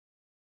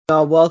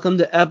Welcome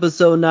to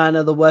episode 9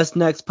 of the West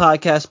Next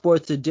Podcast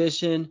Sports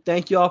Edition.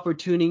 Thank you all for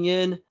tuning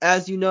in.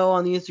 As you know,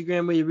 on the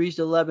Instagram, we reached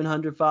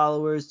 1,100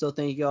 followers, so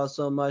thank you all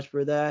so much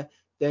for that.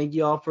 Thank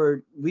you all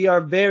we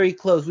are very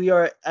close.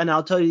 And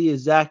I'll tell you the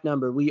exact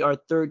number. We are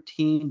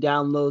 13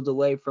 downloads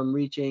away from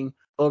reaching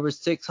over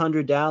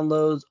 600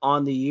 downloads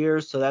on the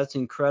year, so that's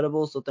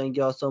incredible. So thank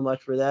you all so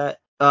much for that.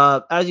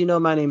 As you know,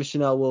 my name is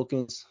Chanel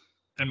Wilkins.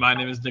 And my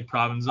name is Nick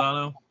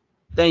Provenzano.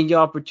 Thank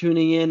y'all for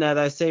tuning in. As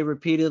I say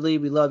repeatedly,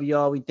 we love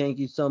y'all. We thank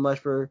you so much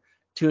for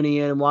tuning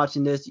in and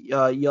watching this.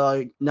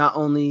 Y'all not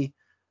only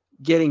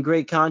getting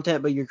great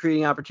content, but you're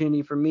creating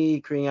opportunity for me,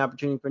 creating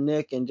opportunity for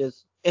Nick, and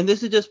this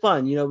is just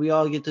fun. We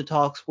all get to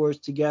talk sports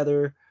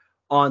together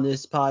on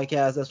this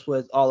podcast. That's what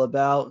it's all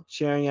about: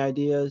 sharing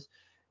ideas,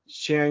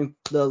 sharing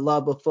the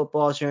love of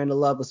football, sharing the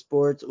love of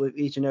sports with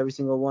each and every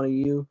single one of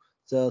you.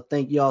 So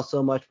thank you all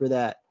so much for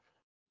that.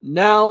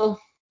 Now,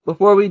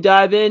 before we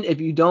dive in,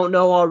 if you don't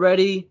know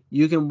already,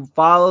 you can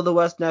follow the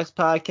West Next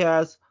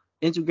Podcast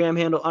Instagram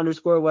handle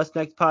 _ West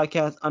Next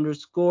Podcast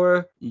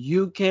 _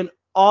 You can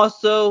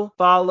also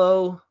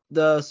follow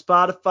the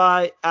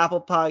Spotify,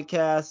 Apple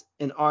Podcasts,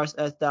 and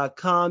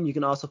RSS.com. You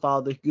can also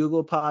follow the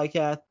Google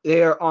Podcast.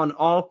 They are on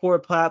all 4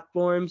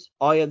 platforms.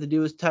 All you have to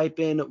do is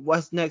type in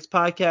West Next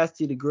Podcast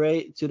to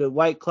the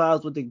white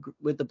clouds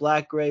with the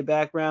black gray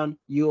background.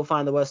 You will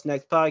find the West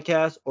Next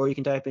Podcast, or you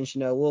can type in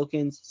Chanel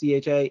Wilkins,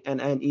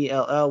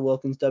 CHANNELL,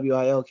 Wilkins,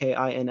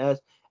 WILKINS,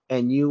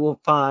 and you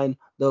will find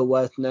the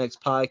West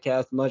Next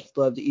Podcast. Much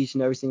love to each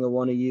and every single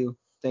one of you.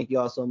 Thank you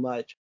all so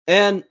much.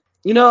 And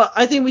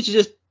I think we should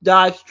just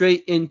dive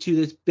straight into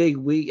this big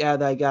week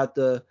as I got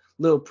the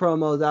little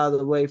promos out of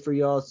the way for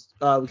y'all,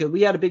 because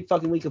we had a big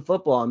fucking week of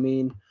football. I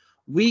mean,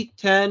 week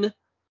 10,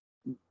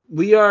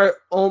 we are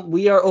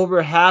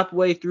over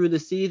halfway through the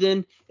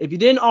season. If you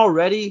didn't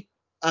already,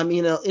 I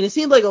mean, and it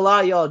seems like a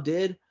lot of y'all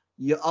did.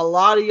 A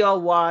lot of y'all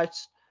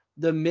watched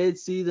the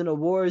mid-season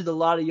awards. A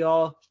lot of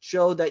y'all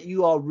showed that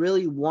you all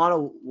really want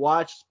to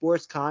watch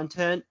sports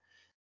content.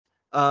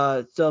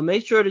 So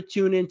make sure to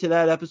tune into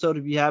that episode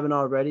if you haven't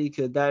already,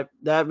 because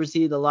that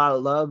received a lot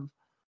of love.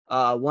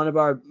 One of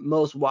our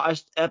most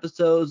watched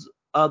episodes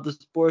of the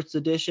sports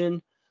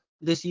edition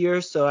this year.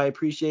 So I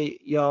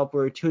appreciate y'all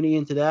for tuning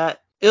into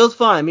that. It was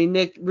fun. I mean,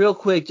 Nick, real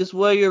quick, just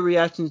what are your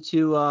reactions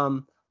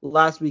to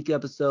last week's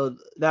episode?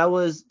 That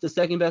was the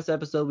second best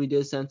episode we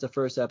did since the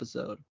first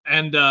episode.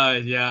 And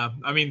yeah,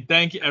 I mean,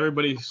 thank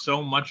everybody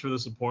so much for the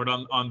support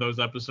on those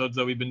episodes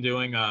that we've been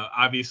doing.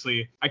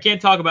 Obviously, I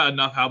can't talk about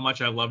enough how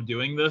much I love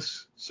doing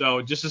this.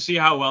 So just to see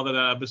how well that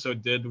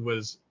episode did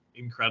was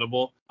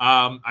incredible.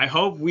 I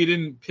hope we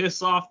didn't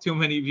piss off too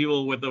many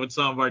people with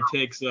some of our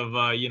takes of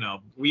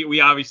we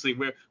obviously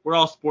we're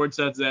all sports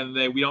heads at the end of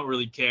the day. We don't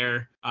really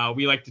care.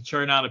 We like to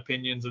churn out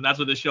opinions, and that's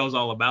what this show is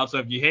all about. So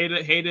if you hate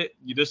it,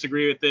 you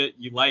disagree with it,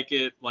 you like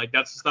it, like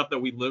that's the stuff that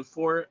we live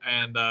for.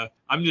 And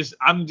I'm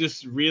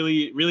just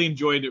really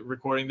enjoyed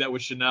recording that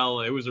with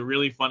Chanel. It was a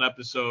really fun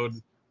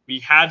episode. We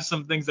had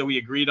some things that we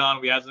agreed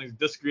on. We had some things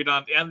disagreed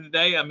on. At the end of the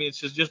day, I mean, it's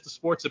just the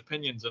sports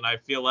opinions, and I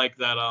feel like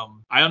that.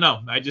 I don't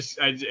know.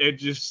 It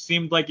just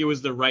seemed like it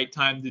was the right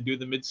time to do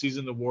the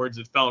midseason awards.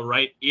 It fell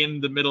right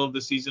in the middle of the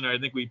season, or I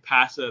think we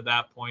passed it at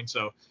that point.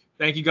 So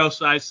thank you guys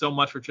so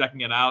much for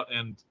checking it out,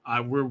 and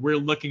we're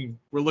looking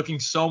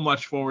so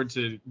much forward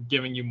to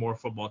giving you more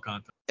football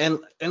content. And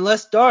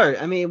let's start.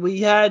 I mean, we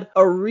had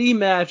a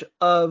rematch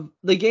of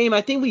the game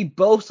I think we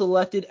both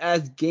selected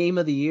as game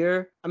of the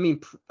year. I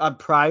mean,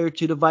 prior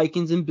to the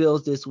Vikings and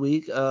Bills this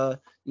week,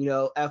 FYI.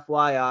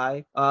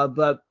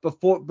 But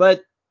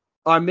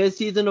our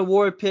midseason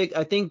award pick,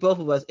 I think both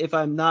of us, if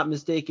I'm not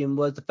mistaken,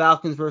 was the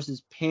Falcons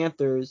versus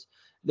Panthers.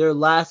 Their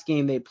last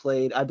game they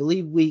played, I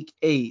believe week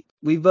 8.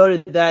 We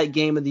voted that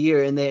game of the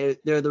year, and they're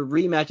the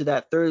rematch of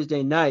that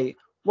Thursday night.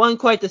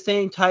 Wasn't quite the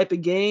same type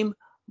of game,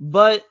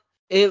 but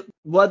it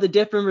was a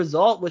different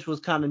result, which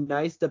was kind of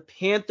nice. The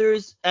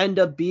Panthers end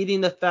up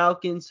beating the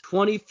Falcons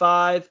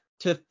 25-15,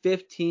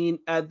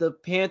 as the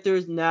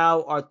Panthers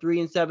now are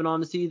 3-7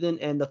 on the season,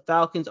 and the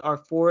Falcons are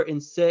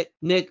 4-6.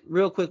 Nick,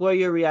 real quick, what are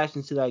your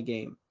reactions to that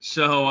game?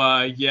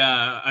 So,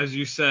 yeah, as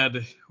you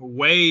said,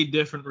 way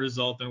different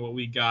result than what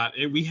we got.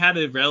 We had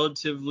a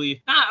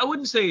relatively, I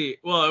wouldn't say,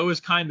 well, it was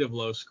kind of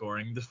low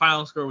scoring. The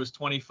final score was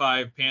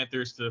 25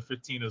 Panthers to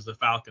 15 as the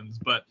Falcons.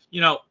 But,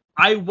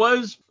 I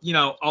was,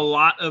 a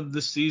lot of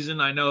the season,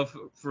 I know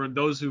for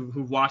those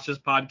who've watched this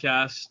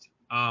podcast,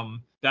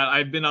 that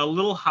I've been a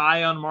little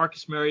high on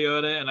Marcus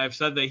Mariota, and I've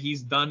said that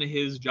he's done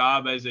his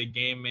job as a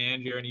game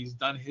manager, and he's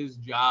done his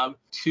job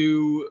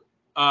to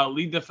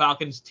lead the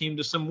Falcons team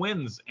to some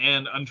wins.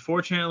 And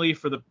unfortunately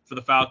for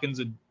the Falcons,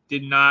 it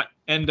did not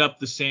end up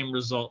the same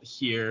result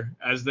here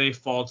as they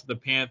fall to the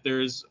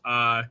Panthers.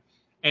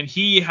 And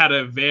he had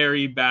a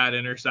very bad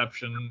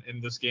interception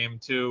in this game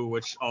too,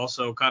 which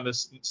also kind of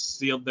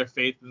sealed their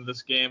faith in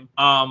this game.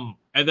 And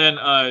then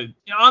on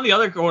the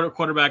other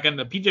quarterback end,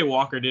 PJ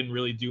Walker didn't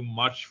really do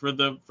much for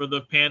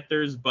the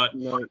Panthers, but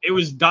No. it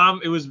was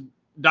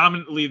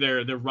dominantly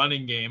their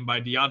running game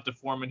by Deonta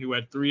Foreman, who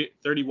had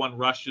 31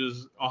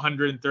 rushes,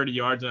 130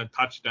 yards, and a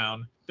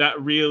touchdown. That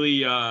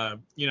really,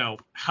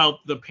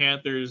 helped the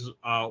Panthers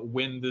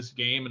win this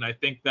game. And I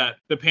think that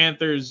the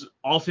Panthers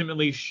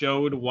ultimately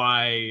showed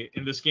why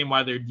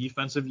their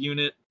defensive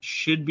unit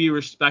should be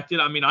respected.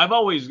 I mean, I've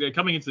always,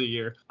 coming into the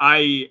year,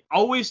 I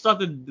always thought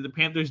that the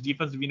Panthers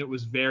defensive unit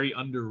was very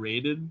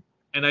underrated.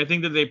 And I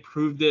think that they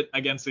proved it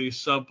against a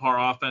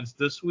subpar offense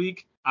this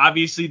week.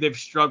 Obviously, they've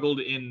struggled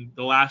in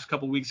the last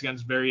couple weeks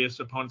against various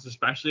opponents,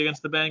 especially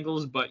against the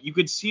Bengals, but you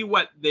could see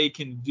what they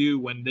can do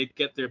when they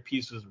get their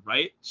pieces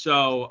right.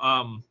 So,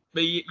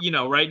 but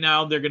right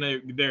now they're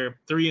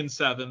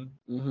 3-7,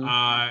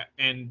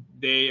 and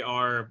they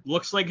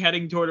looks like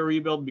heading toward a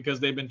rebuild because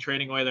they've been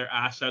trading away their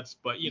assets.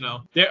 But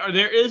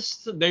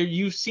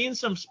you've seen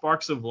some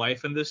sparks of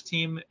life in this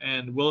team,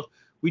 and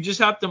we just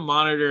have to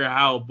monitor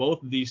how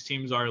both of these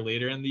teams are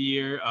later in the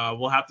year.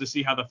 We'll have to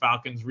see how the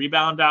Falcons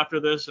rebound after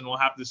this, and we'll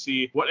have to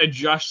see what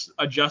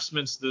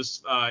adjustments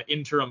this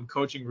interim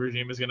coaching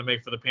regime is going to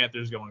make for the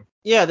Panthers going.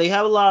 Yeah, they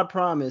have a lot of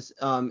promise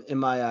in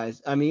my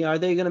eyes. I mean, are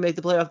they going to make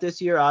the playoff this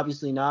year?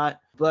 Obviously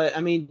not. But, I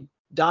mean,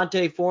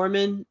 D'Onta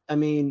Foreman, I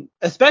mean,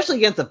 especially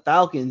against the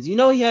Falcons, he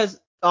has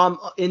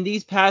in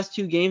these past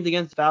two games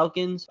against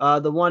Falcons,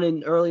 the one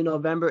in early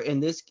November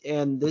and this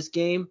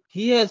game,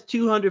 he has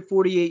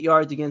 248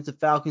 yards against the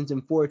Falcons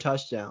and 4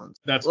 touchdowns.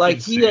 That's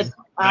insane. He has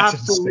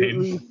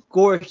absolutely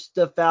scorched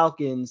the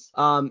Falcons.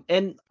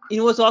 And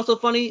what's also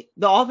funny,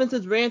 the offense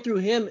has ran through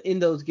him in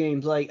those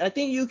games. Like, I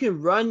think you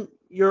can run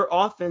your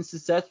offense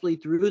successfully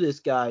through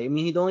this guy. I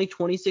mean, he's only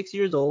 26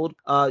 years old.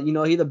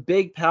 He's a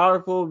big,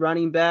 powerful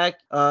running back.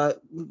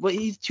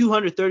 He's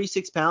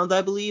 236 pounds,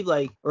 I believe,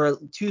 or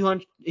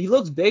 200. He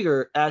looks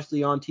bigger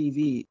actually on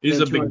TV. He's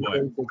a big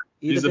boy.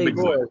 He's a big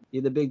boy.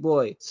 He's a big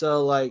boy.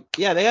 So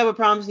they have a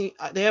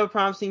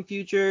promising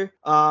future.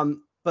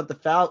 But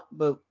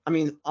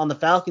on the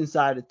Falcons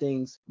side of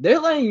things, they're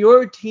letting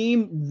your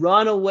team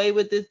run away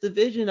with this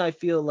division. I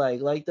feel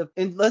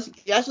let's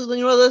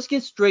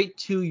get straight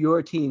to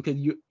your team,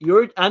 because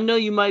I know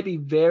you might be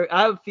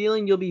I have a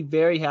feeling you'll be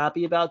very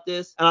happy about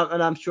this,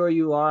 and I'm sure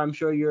you are. I'm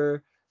sure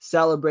you're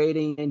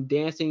celebrating and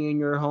dancing in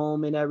your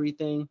home and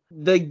everything.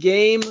 The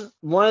game,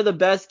 one of the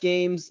best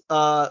games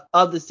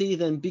of the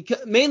season,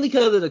 mainly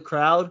because of the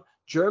crowd.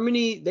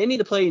 Germany, they need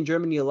to play in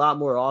Germany a lot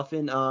more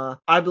often.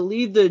 I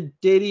believe the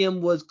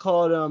stadium was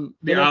called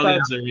the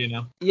Allianz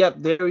Arena. Yep,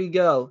 there we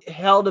go.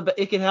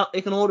 It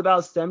can hold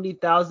about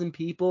 70,000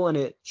 people, and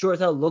it sure as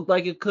hell looked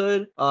like it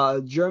could.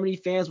 Germany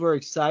fans were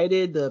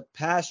excited. The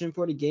passion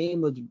for the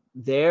game was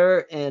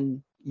there,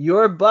 and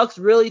your Bucks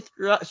really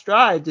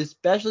thrived,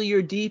 especially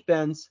your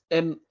defense,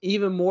 and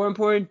even more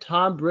important,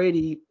 Tom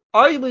Brady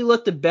arguably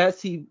looked the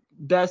best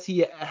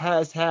he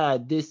has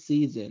had this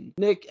season.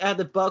 Nick, as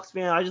a Bucks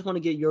fan, I just want to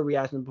get your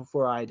reaction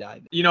before I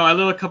dive in. I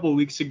know a couple of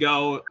weeks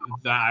ago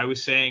that I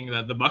was saying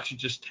that the Bucks should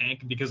just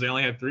tank because they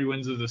only had 3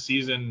 wins of the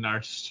season, and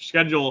our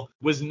schedule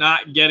was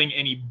not getting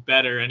any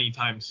better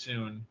anytime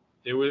soon.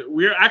 We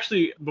were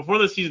actually, before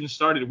the season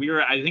started, we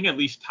were, I think, at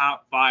least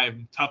top 5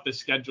 toughest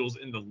schedules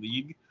in the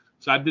league.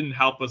 So that didn't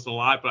help us a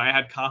lot, but I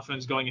had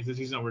confidence going into the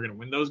season that we're going to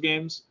win those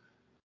games.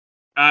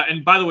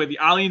 And by the way, the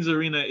Allianz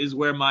Arena is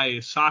where my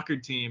soccer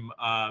team,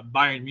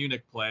 Bayern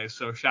Munich, plays,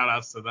 so shout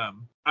outs to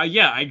them.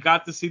 I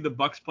got to see the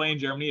Bucks play in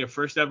Germany, a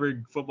first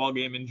ever football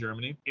game in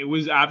Germany. It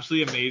was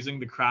absolutely amazing.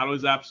 The crowd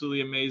was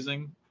absolutely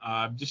amazing.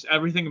 Just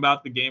everything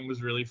about the game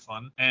was really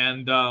fun.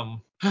 And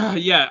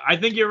I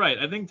think you're right.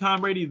 I think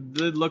Tom Brady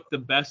did look the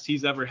best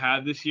he's ever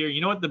had this year.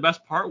 You know what the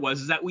best part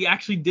was? Is that we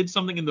actually did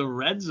something in the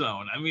red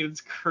zone. I mean,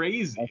 it's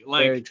crazy. That's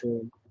very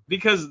true.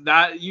 Because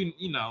that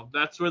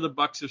that's where the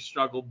Bucks have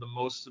struggled the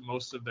most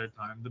of their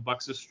time. The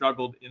Bucks have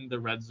struggled in the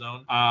red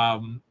zone.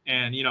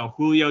 And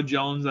Julio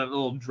Jones, that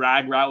little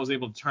drag route, was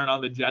able to turn on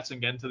the Jets and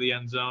get into the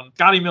end zone.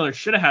 Scotty Miller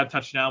should have had a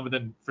touchdown, but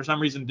then for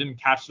some reason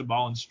didn't catch the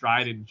ball in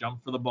stride and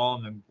jumped for the ball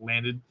and then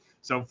landed.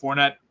 So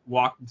Fournette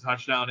walked the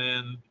touchdown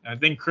in. I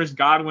think Chris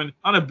Godwin,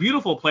 on a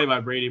beautiful play by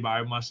Brady,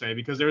 I must say,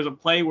 because there was a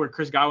play where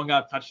Chris Godwin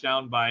got a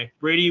touchdown by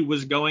Brady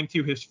was going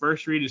to his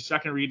first read, his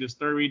second read, his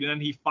third read, and then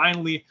he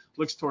finally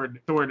looks toward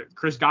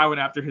Chris Godwin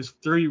after his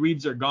 3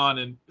 reads are gone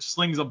and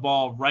slings a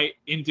ball right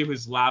into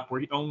his lap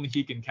where only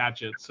he can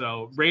catch it.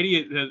 So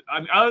Brady,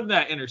 other than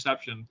that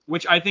interception,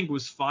 which I think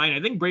was fine,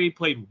 I think Brady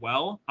played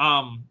well.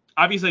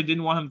 Obviously, I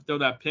didn't want him to throw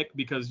that pick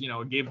because,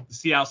 it gave the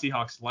Seattle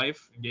Seahawks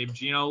life and gave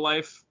Geno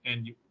life.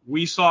 And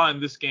we saw in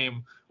this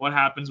game what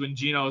happens when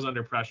Geno is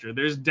under pressure.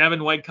 There's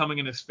Devin White coming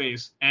in his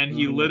face, and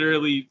he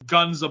literally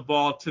guns the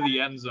ball to the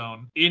end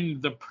zone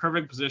in the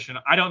perfect position.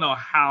 I don't know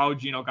how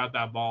Geno got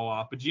that ball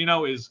off, but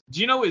Geno is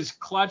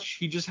clutch.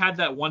 He just had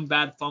that one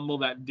bad fumble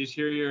that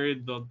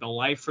deteriorated the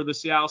life for the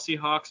Seattle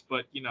Seahawks,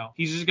 but,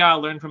 he's just got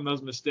to learn from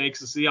those mistakes.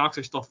 The Seahawks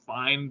are still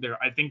fine.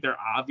 I think they're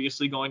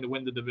obviously going to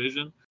win the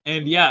division.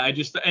 And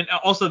and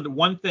also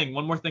one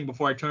more thing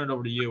before I turn it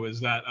over to you is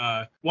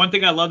that one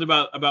thing I loved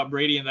about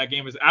Brady in that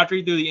game is after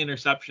he threw the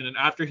interception and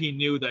after he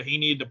knew that he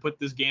needed to put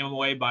this game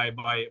away by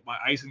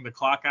icing the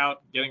clock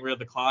out, getting rid of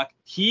the clock,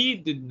 he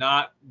did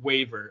not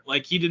waver.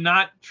 Like, he did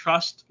not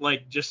trust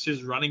like just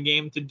his running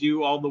game to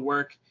do all the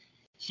work.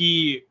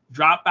 He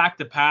dropped back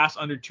to pass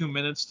under 2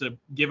 minutes to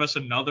give us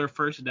another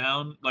first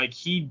down. Like,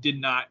 he did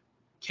not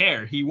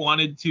care. He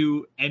wanted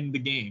to end the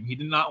game. He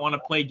did not want to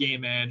play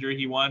game manager.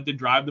 He wanted to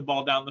drive the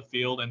ball down the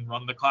field and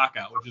run the clock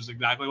out, which is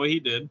exactly what he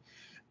did.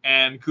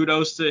 And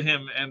kudos to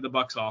him and the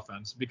Bucs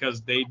offense,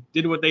 because they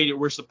did what they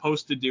were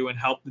supposed to do and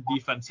helped the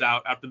defense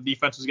out after the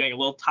defense was getting a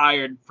little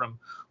tired from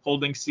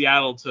holding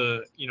Seattle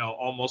to,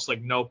 almost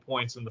like no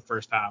points in the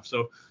first half.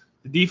 So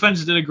the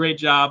defense did a great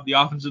job. The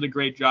offense did a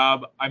great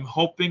job. I'm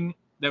hoping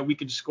that we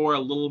could score a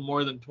little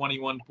more than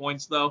 21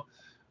 points, though,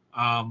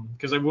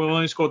 because we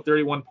only scored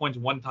 31 points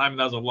one time, and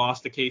that was a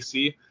loss to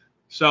KC.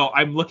 So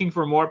I'm looking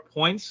for more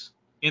points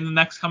in the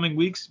next coming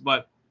weeks,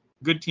 but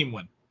good team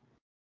win.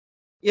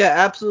 Yeah,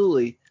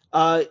 absolutely.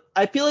 I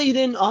feel like you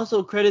didn't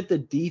also credit the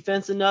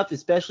defense enough,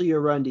 especially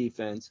your run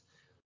defense.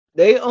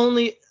 They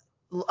only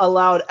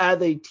allowed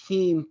as a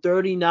team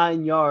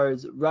 39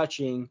 yards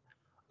rushing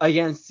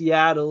against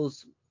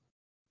Seattle's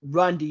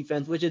run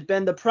defense, which has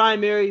been the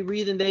primary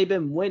reason they've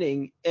been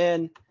winning.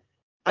 And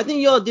I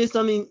think y'all did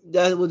something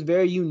that was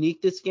very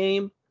unique this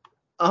game.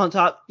 On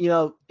top,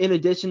 in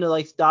addition to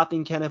like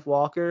stopping Kenneth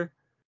Walker,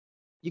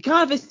 you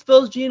kind of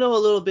exposed Geno a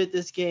little bit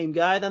this game,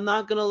 guys. I'm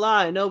not gonna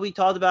lie. I know we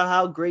talked about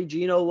how great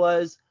Geno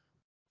was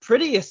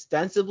pretty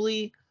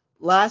extensively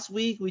last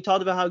week. We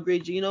talked about how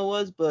great Geno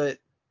was, but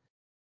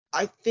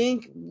I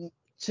think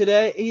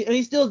today, and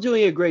he's still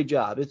doing a great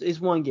job.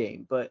 It's one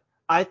game, but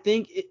I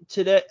think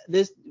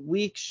this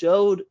week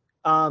showed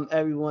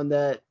everyone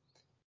that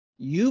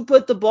you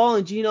put the ball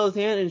in Geno's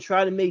hand and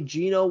try to make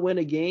Geno win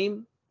a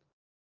game,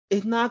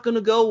 it's not gonna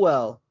go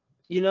well.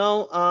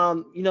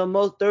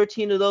 Most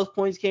 13 of those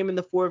points came in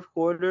the fourth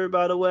quarter,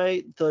 by the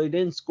way, so he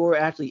didn't score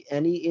actually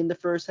any in the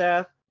first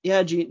half.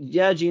 Yeah,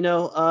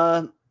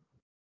 Geno.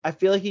 I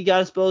feel like he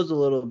got exposed a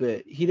little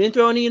bit. He didn't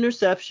throw any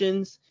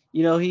interceptions.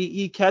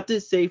 He kept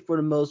it safe for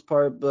the most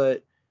part,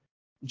 but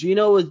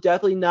Geno was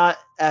definitely not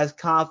as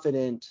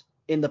confident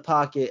in the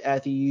pocket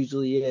as he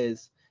usually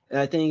is. And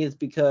I think it's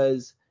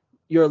because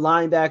your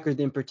linebackers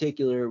in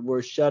particular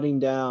were shutting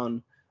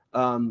down,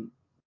 5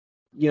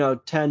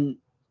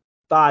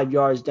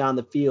 yards down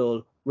the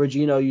field where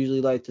Geno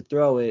usually likes to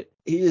throw it.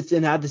 He just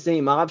didn't have the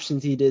same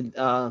options he did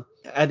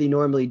as he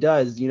normally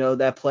does.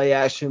 That play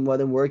action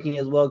wasn't working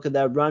as well because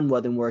that run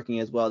wasn't working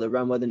as well. The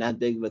run wasn't that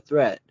big of a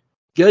threat.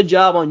 Good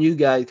job on you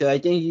guys, because I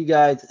think you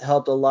guys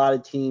helped a lot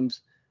of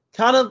teams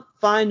kind of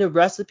find a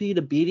recipe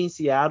to beating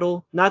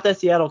Seattle. Not that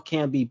Seattle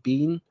can't be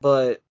beaten,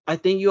 but I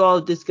think you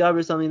all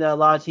discovered something that a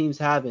lot of teams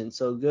haven't.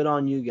 So good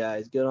on you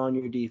guys. Good on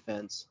your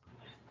defense.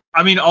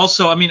 I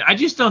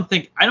don't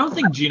think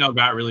Geno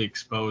got really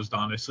exposed,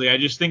 honestly. I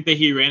just think that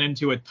he ran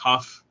into a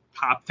tough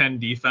top 10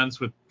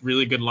 defense with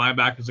really good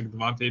linebackers like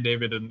Devontae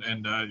David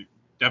and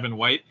Devin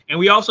White. And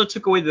we also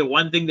took away the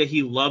one thing that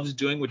he loves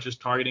doing, which is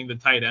targeting the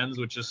tight ends,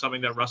 which is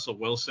something that Russell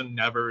Wilson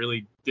never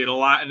really did a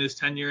lot in his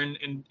tenure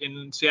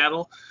in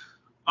Seattle.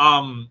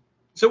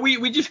 So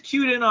we just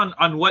cued in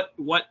on what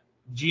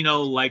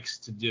Geno likes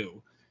to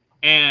do.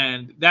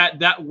 And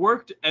that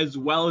worked as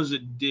well as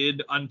it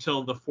did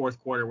until the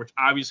fourth quarter, which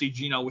obviously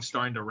Geno was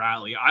starting to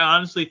rally. I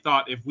honestly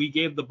thought if we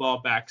gave the ball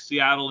back,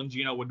 Seattle and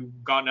Geno would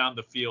have gone down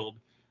the field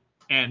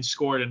and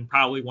scored and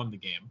probably won the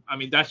game. I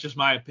mean, that's just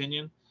my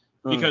opinion,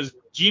 because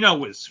Geno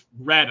was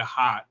red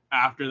hot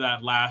after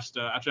that last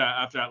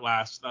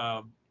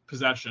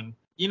possession.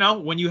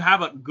 When you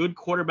have a good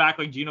quarterback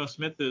like Geno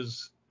Smith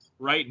is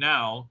right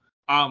now,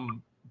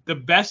 the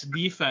best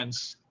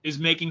defense is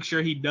making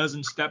sure he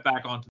doesn't step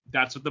back on.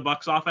 That's what the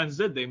Bucs offense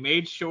did. They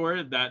made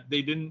sure that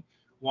they didn't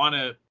want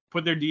to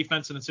put their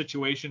defense in a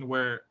situation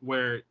where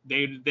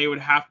they would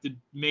have to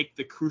make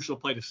the crucial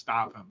play to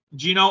stop him.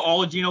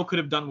 All Geno could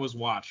have done was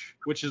watch,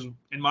 which is,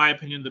 in my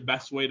opinion, the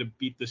best way to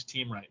beat this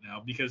team right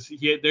now, because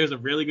there's a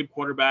really good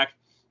quarterback.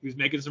 He was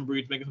making some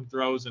reads, making some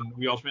throws, and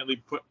we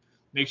ultimately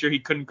make sure he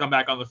couldn't come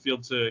back on the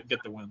field to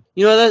get the win.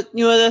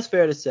 That's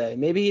fair to say.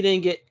 Maybe he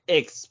didn't get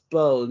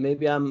exposed.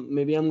 Maybe I'm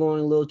going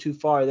a little too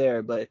far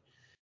there, but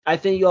I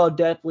think y'all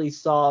definitely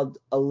solved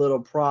a little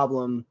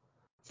problem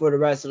for the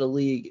rest of the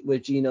league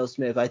with Geno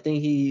Smith. I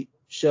think he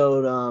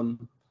showed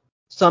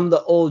some of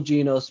the old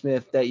Geno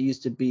Smith that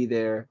used to be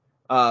there,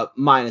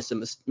 minus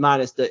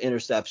the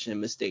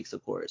interception mistakes,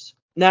 of course.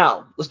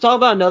 Now, let's talk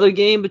about another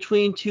game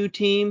between two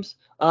teams.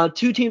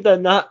 Two teams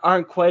that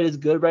aren't quite as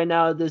good right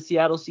now as the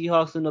Seattle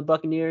Seahawks and the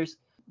Buccaneers,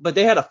 but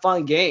they had a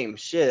fun game.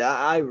 Shit,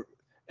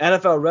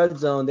 NFL Red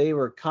Zone, they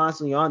were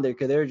constantly on there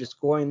because they were just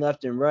scoring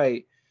left and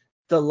right.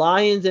 The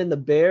Lions and the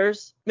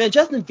Bears, man,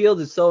 Justin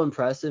Fields is so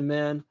impressive,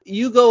 man.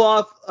 You go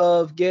off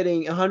of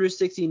getting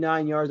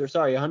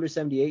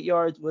 178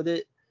 yards with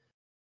it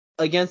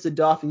against the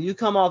Dolphins. You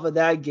come off of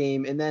that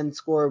game and then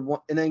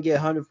get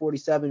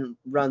 147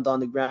 yards on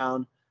the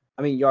ground.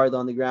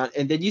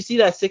 And did you see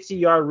that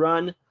 60-yard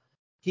run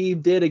he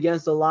did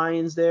against the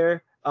Lions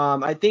there?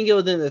 I think it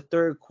was in the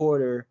third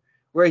quarter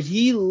where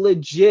he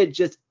legit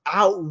just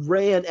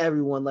outran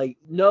everyone. Like,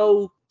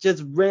 no,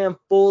 just ran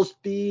full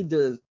speed.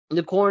 The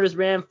corners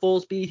ran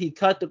full speed. He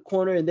cut the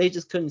corner and they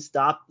just couldn't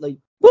stop. Like,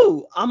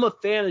 woo! I'm a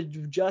fan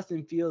of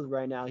Justin Fields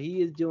right now.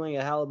 He is doing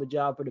a hell of a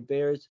job for the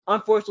Bears.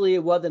 Unfortunately,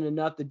 it wasn't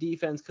enough. The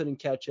defense couldn't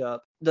catch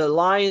up. The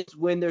Lions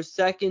win their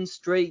second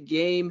straight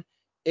game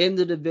in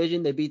the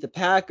division. They beat the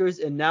Packers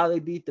and now they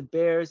beat the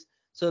Bears.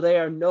 So they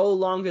are no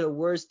longer the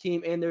worst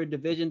team in their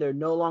division. They're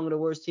no longer the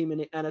worst team in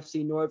the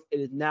NFC North. It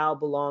is now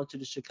belongs to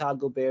the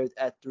Chicago Bears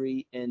at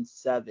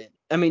 3-7.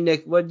 I mean,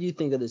 Nick, what do you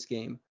think of this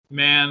game?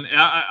 Man,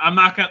 I'm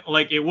not gonna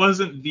like. It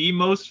wasn't the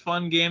most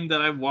fun game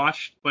that I've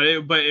watched, but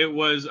it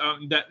was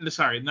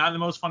sorry, not the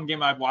most fun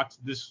game I've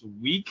watched this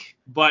week,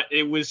 but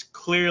it was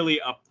clearly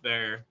up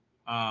there.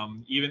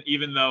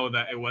 Even though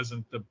that it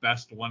wasn't the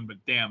best one, but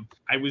damn,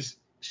 I was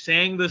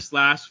saying this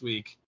last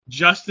week.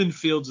 Justin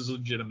Fields is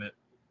legitimate,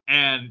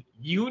 and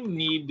you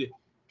need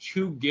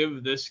to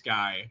give this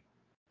guy,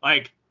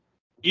 like,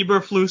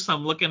 Eberflus,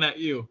 I'm looking at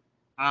you.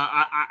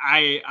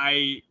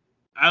 I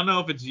don't know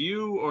if it's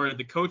you or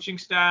the coaching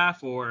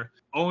staff or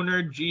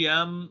owner,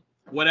 GM,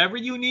 whatever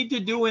you need to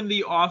do in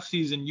the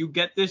offseason, you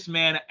get this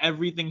man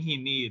everything he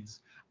needs.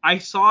 I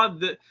saw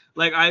the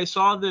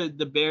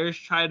Bears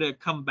try to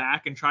come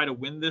back and try to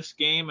win this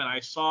game, and I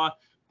saw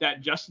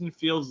that Justin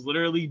Fields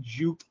literally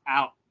juked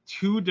out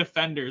two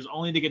defenders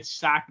only to get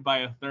sacked by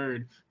a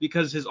third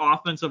because his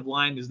offensive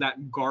line is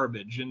that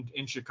garbage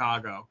in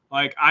Chicago.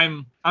 Like,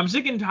 I'm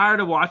sick and tired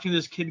of watching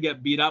this kid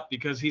get beat up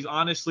because he's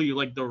honestly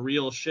like the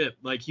real shit.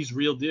 Like, he's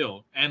real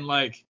deal. And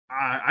like,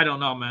 I don't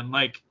know, man.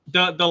 Like,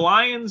 the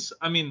Lions,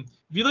 I mean,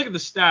 if you look at the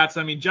stats,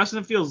 I mean,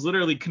 Justin Fields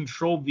literally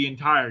controlled the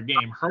entire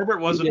game.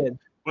 Herbert wasn't,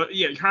 but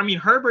yeah, I mean,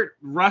 Herbert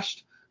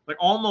rushed like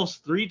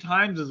almost three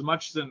times as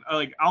much than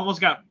like almost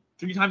got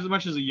three times as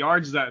much as the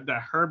yards that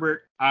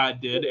Herbert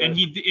did, and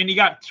he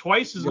got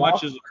twice as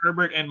much as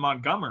Herbert and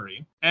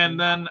Montgomery, and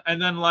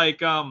then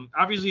like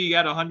obviously he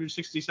got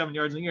 167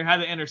 yards in the year, had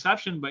an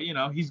interception, but you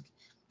know he's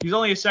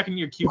only a second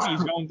year QB,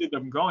 he's going through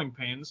the growing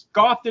pains.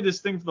 Goff did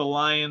his thing for the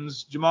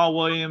Lions, Jamal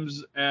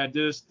Williams did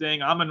his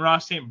thing, Amon-Ra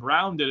St.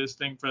 Brown did his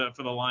thing for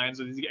the Lions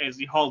as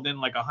he hauled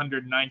in like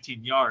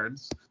 119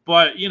 yards,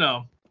 but you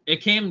know. It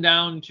came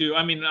down to,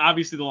 I mean,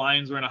 obviously the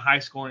Lions were in a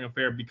high-scoring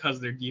affair because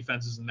their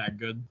defense isn't that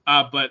good.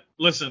 But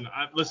listen,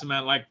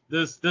 man, like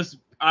this,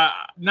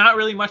 not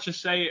really much to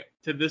say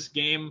to this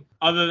game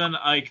other than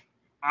like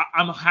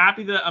I'm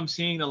happy that I'm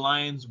seeing the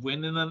Lions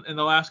win in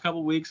the last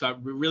couple weeks. It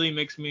really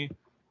makes me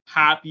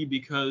happy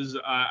because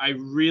I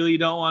really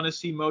don't want to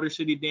see Motor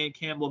City Dan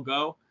Campbell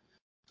go.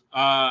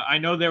 I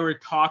know there were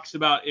talks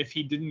about if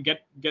he didn't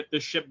get the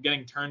ship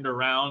getting turned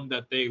around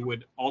that they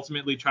would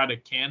ultimately try to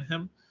can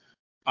him.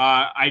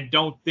 I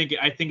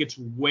think it's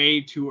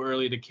way too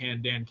early to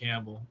can Dan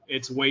Campbell.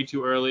 It's way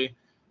too early.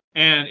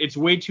 And it's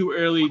way too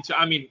early to,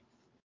 I mean,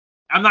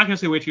 I'm not going to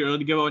say way too early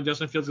to give up on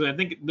Justin Fields because I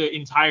think the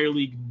entire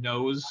league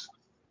knows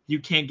you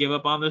can't give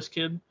up on this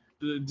kid.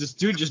 This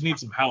dude just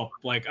needs some help.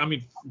 Like, I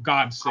mean, for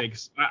God's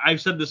sakes.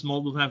 I've said this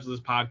multiple times in this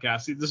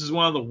podcast. This is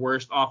one of the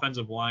worst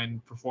offensive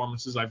line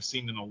performances I've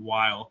seen in a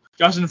while.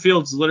 Justin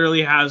Fields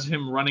literally has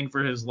him running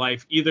for his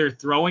life, either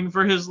throwing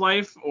for his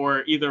life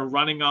or either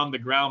running on the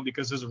ground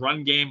because his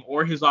run game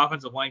or his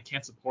offensive line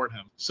can't support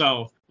him.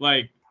 So,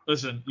 like,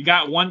 listen, you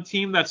got one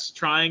team that's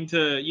trying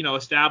to, you know,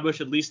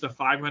 establish at least a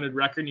 500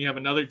 record, and you have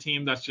another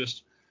team that's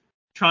just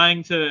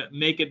trying to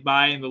make it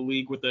by in the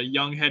league with a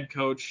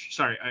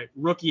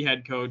rookie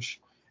head coach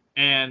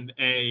and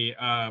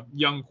a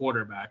young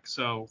quarterback.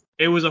 So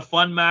it was a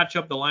fun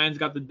matchup. The Lions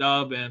got the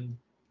dub, and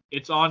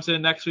it's on to the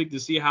next week to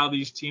see how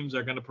these teams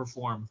are going to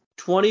perform.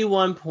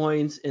 21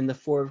 points in the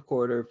fourth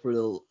quarter for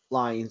the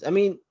Lions. I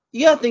mean,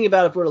 you got to think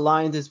about it for the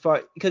Lions as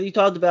far because you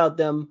talked about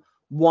them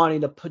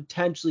wanting to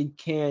potentially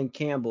can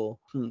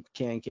Campbell, but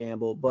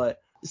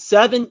you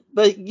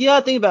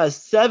gotta think about it.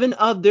 7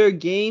 of their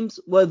games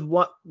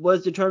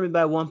was determined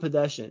by one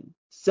possession.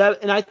 7,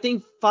 and I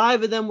think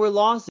 5 of them were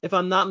lost, if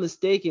I'm not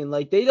mistaken.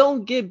 Like they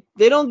don't give.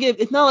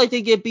 It's not like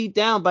they get beat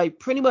down by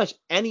pretty much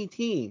any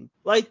team.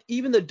 Like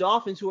even the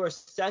Dolphins, who are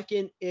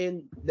second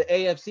in the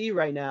AFC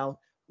right now.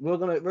 We're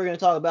gonna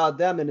talk about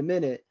them in a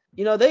minute.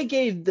 You know, they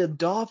gave the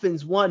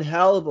Dolphins one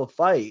hell of a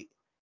fight,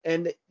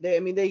 and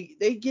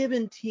they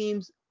given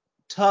teams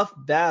tough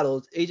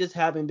battles. They just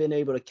haven't been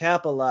able to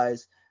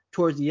capitalize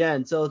towards the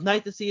end. So it's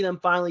nice to see them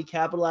finally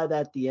capitalize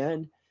at the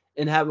end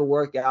and have it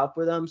work out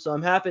for them. So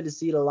I'm happy to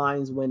see the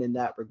Lions win in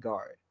that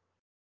regard.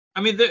 I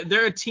mean,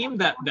 they're a team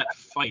that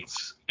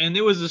fights, and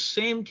it was the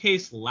same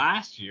case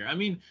last year. I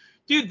mean,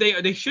 dude,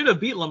 they should have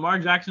beat Lamar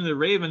Jackson and the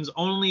Ravens.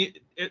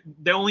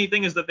 The only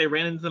thing is that they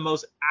ran into the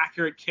most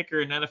accurate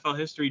kicker in NFL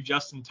history,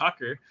 Justin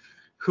Tucker,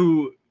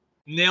 who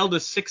nailed a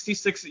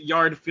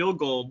 66-yard field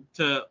goal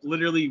to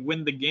literally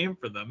win the game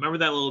for them. Remember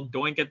that little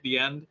doink at the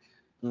end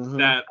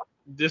that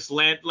just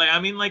landed? Like, I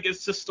mean, like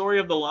it's the story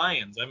of the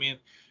Lions. I mean,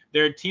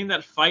 they're a team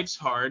that fights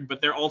hard, but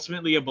they're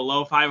ultimately a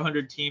below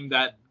 500 team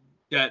that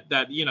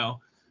you know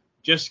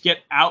just get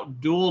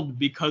outdueled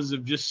because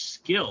of just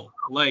skill.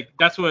 Like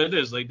that's what it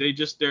is. Like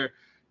they're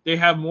they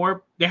have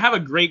a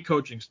great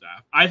coaching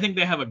staff. I think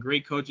they have a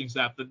great coaching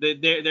staff, but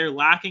they're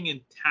lacking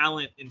in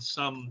talent in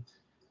some,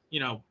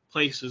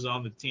 places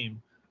on the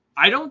team.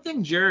 I don't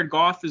think Jared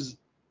Goff is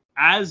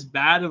as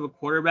bad of a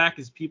quarterback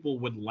as people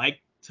would like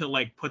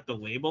to put the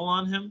label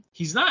on him.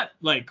 He's not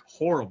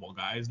horrible,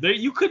 guys.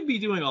 You could be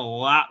doing a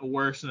lot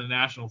worse in the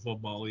National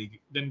Football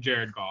League than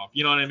Jared Goff.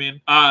 You know what I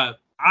mean?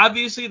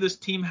 Obviously this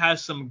team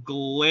has some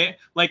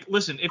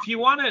listen, if you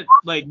want to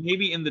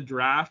maybe in the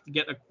draft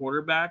get a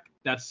quarterback,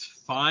 that's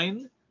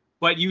fine,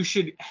 but you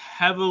should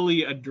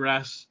heavily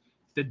address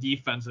the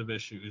defensive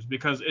issues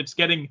because it's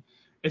getting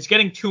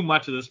too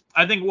much of this.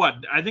 I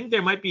think they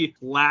might be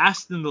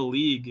last in the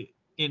league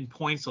in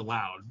points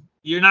allowed.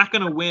 You're not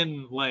going to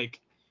win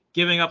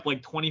giving up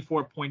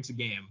 24 points a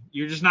game.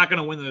 You're just not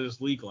going to win in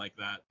this league like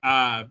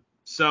that.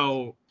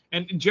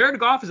 And Jared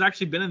Goff has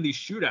actually been in these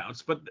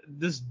shootouts, but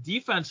this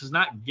defense is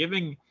not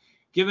giving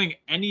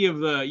any of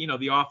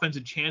the offense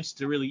a chance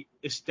to really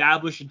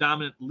establish a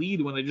dominant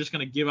lead when they're just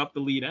going to give up the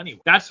lead anyway.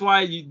 That's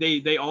why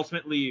they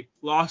ultimately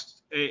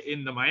lost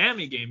in the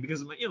Miami game,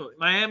 because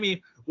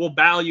Miami will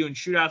battle you in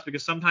shootouts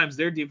because sometimes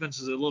their defense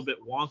is a little bit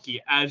wonky,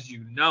 as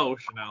you know,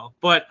 Chanel.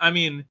 But I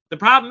mean, the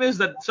problem is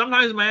that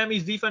sometimes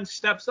Miami's defense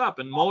steps up,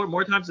 and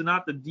more times than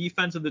not, the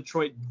defense of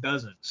Detroit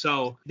doesn't.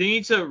 So they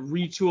need to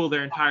retool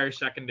their entire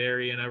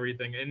secondary and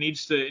everything. It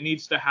needs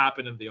to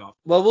happen in the offense.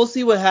 Well, we'll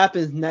see what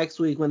happens next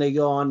week when they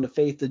go on to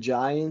face the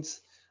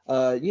Giants.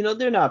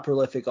 They're not a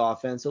prolific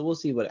offense, so we'll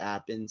see what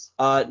happens.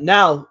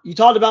 Now, you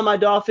talked about my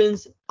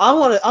Dolphins. I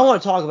want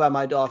to talk about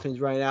my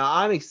Dolphins right now.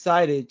 I'm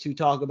excited to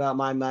talk about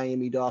my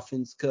Miami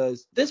Dolphins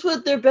because this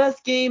was their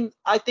best game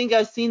I think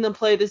I've seen them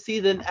play this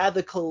season as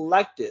a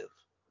collective.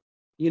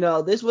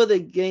 This was a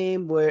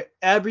game where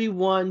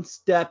everyone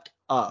stepped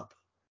up.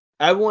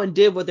 Everyone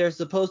did what they're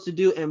supposed to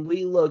do, and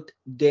we looked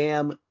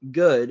damn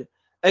good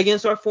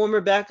against our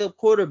former backup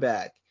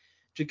quarterback.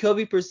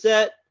 Jacoby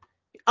Brissett,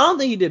 I don't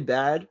think he did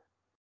bad.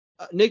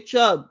 Nick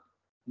Chubb,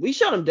 we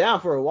shut him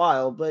down for a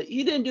while, but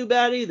he didn't do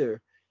bad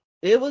either.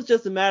 It was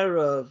just a matter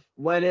of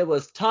when it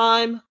was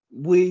time,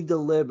 we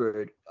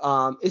delivered.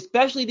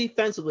 Especially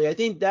defensively. I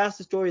think that's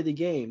the story of the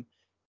game.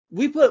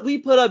 We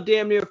put up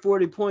damn near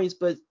 40 points,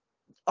 but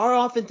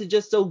our offense is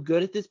just so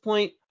good at this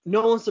point,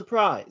 no one's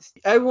surprised.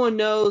 Everyone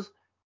knows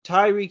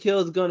Tyreek Hill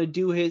is going to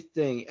do his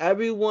thing.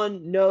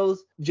 Everyone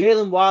knows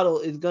Jalen Waddle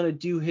is going to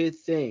do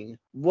his thing.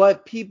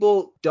 What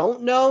people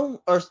don't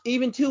know, or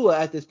even Tua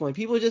at this point,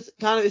 people just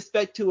kind of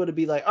expect Tua to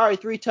be all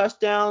right, 3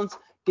 touchdowns,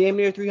 damn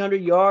near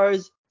 300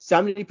 yards,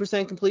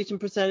 70% completion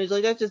percentage.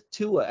 That's just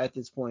Tua at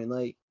this point.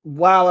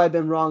 Wow, I've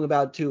been wrong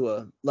about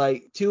Tua.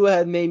 Tua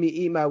had made me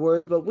eat my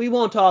words, but we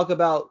won't talk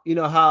about,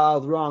 how I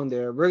was wrong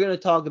there. We're going to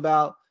talk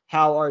about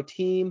how our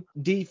team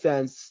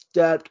defense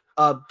stepped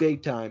up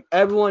big time.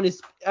 Everyone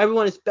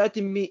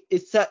expecting me,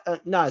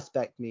 not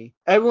expect me.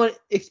 Everyone,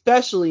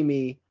 especially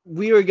me,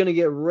 we were going to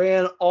get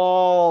ran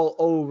all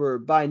over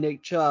by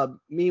Nick Chubb.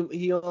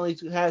 He only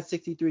had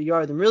 63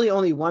 yards and really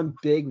only one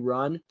big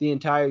run the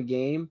entire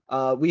game.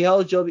 We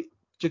held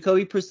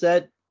Jacoby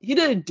Brissett. He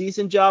did a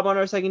decent job on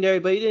our secondary,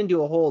 but he didn't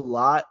do a whole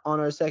lot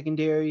on our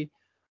secondary.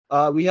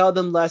 We held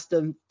them less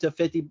than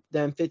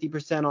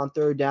 50% on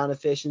third down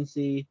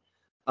efficiency.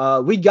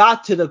 We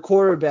got to the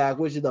quarterback,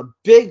 which is a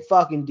big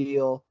fucking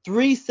deal.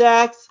 3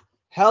 sacks,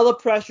 hella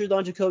pressures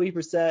on Jacoby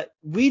Brissett.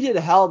 We did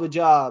a hell of a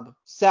job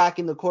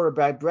sacking the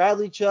quarterback.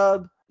 Bradley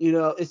Chubb,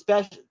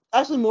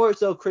 actually more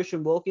so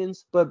Christian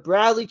Wilkins, but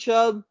Bradley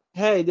Chubb,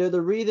 hey, they're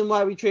the reason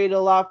why we traded a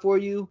lot for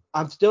you.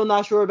 I'm still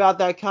not sure about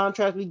that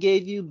contract we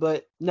gave you,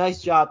 but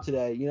nice job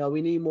today.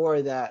 We need more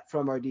of that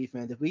from our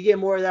defense. If we get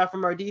more of that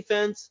from our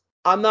defense,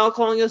 I'm not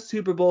calling us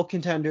Super Bowl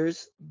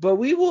contenders, but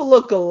we will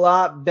look a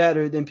lot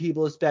better than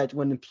people expect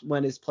when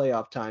it's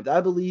playoff time. I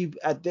believe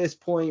at this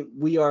point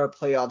we are a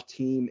playoff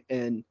team,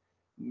 and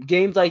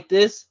games like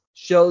this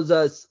shows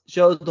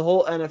the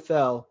whole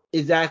NFL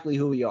exactly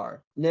who we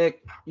are.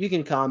 Nick, you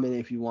can comment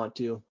if you want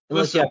to,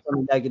 unless you have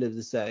something negative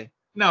to say.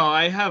 No,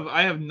 I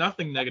have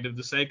nothing negative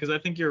to say because I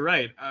think you're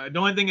right. The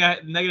only thing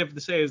negative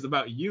to say is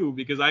about you,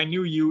 because I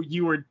knew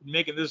you were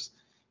making this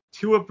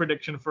Tua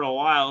prediction for a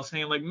while,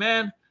 saying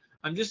man,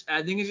 I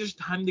think it's just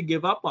time to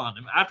give up on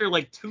him after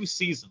 2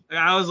 seasons.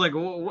 I was like,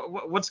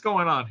 what's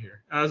going on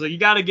here? I was like, you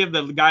got to give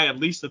the guy at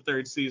least a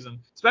 3rd season,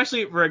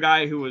 especially for a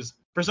guy who was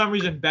for some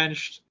reason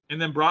benched and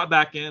then brought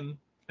back in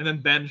and then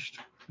benched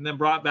and then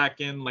brought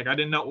back in. I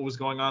didn't know what was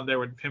going on there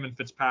with him and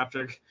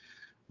Fitzpatrick,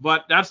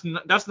 but that's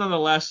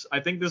nonetheless.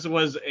 I think this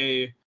was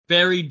a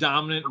very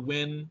dominant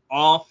win,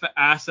 all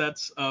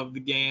assets of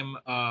the game.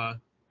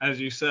 As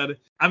you said.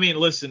 I mean,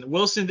 listen,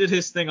 Wilson did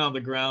his thing on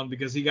the ground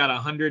because he got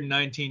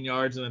 119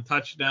 yards and a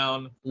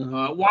touchdown.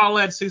 Waddle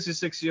had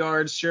 66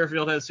 yards.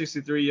 Sherfield had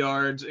 63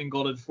 yards.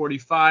 Ingold had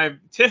 45.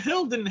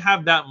 Hill didn't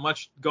have that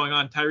much going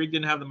on. Tyreek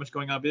didn't have that much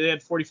going on, but they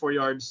had 44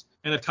 yards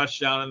and a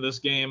touchdown in this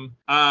game.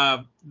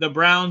 The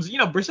Browns,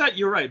 Brissett,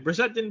 you're right.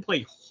 Brissett didn't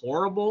play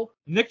horrible.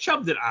 Nick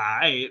Chubb did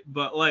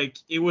but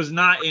it was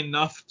not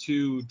enough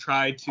to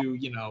try to,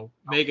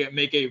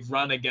 make a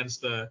run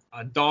against a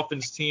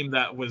Dolphins team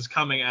that was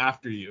coming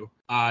after you.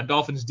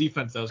 Dolphins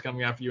defense that was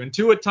coming after you. And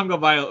Tua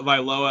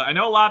Tagovailoa, I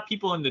know a lot of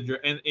people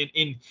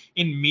in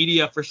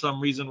media for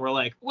some reason were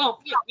like,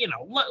 well,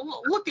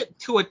 look at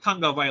Tua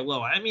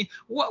Tagovailoa. I mean,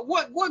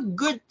 what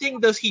good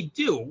thing does he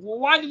do?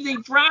 Why did they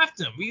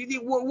draft him?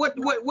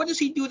 What does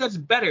he do that's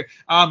better?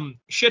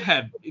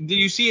 Shithead, did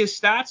you see his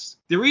stats?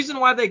 The reason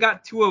why they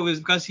got Tua is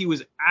because he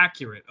was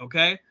accurate.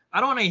 Okay, I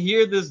don't want to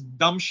hear this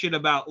dumb shit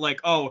about like,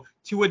 oh,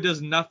 Tua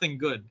does nothing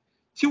good.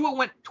 Tua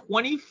went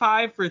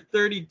 25 for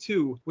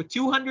 32 with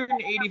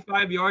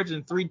 285 yards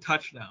and 3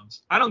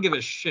 touchdowns. I don't give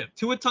a shit.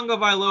 Tua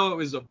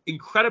Tagovailoa is an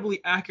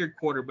incredibly accurate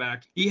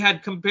quarterback. He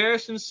had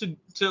comparisons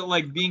to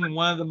like being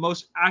one of the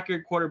most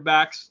accurate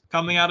quarterbacks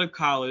coming out of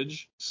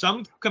college.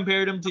 Some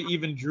compared him to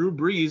even Drew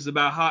Brees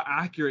about how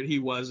accurate he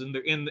was in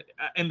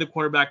the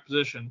quarterback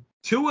position.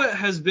 Tua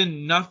has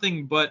been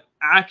nothing but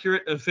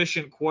accurate,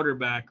 efficient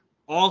quarterback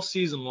all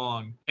season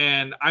long,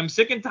 and I'm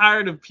sick and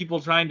tired of people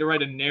trying to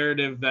write a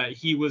narrative that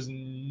he was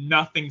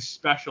nothing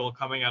special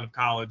coming out of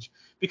college,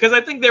 because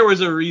I think there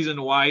was a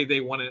reason why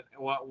they won a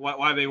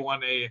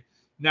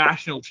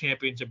national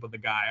championship with the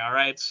guy. All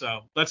right,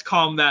 so let's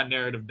calm that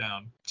narrative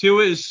down.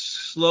 Tua is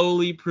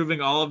slowly proving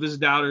all of his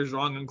doubters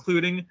wrong,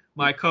 including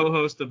my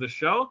co-host of the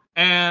show,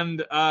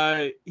 and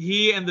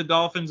he and the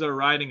Dolphins are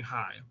riding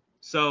high.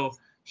 So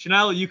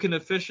Chanel, you can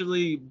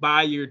officially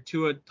buy your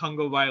Tua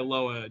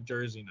Tagovailoa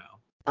jersey now.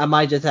 I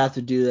might just have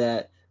to do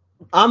that.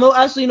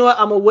 Actually, you know what?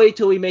 I'm gonna wait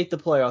till we make the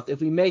playoffs.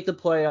 If we make the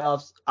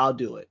playoffs, I'll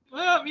do it.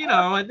 Well,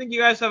 I think you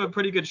guys have a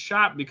pretty good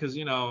shot because,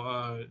 you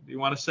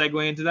want to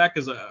segue into that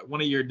because one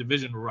of your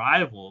division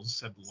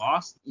rivals have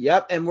lost.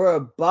 Yep, and we're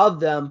above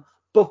them.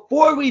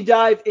 Before we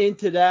dive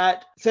into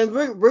that, since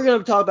we're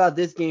gonna talk about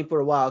this game for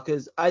a while,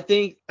 because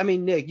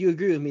Nick, you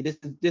agree with me?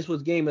 This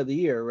was game of the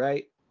year,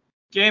 right?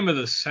 Game of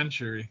the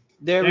century.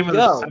 There we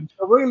go.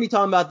 So we're going to be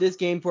talking about this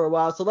game for a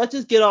while. So let's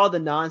just get all the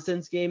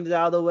nonsense games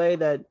out of the way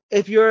that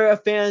if you're a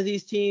fan of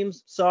these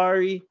teams,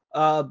 sorry.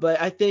 But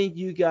I think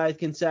you guys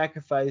can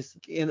sacrifice,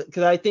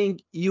 because I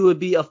think you would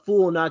be a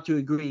fool not to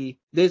agree.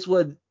 This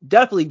was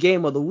definitely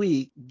game of the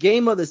week,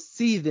 game of the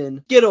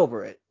season. Get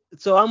over it.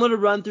 So I'm going to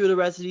run through the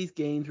rest of these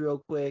games real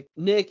quick.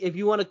 Nick, if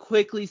you want to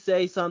quickly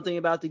say something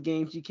about the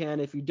games, you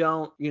can. If you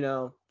don't,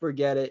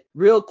 forget it.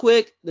 Real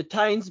quick, the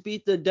Titans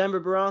beat the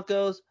Denver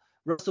Broncos.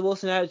 Russell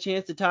Wilson had a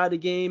chance to tie the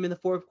game in the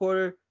fourth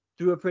quarter,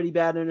 threw a pretty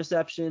bad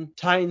interception.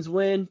 Titans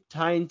win.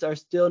 Titans are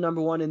still number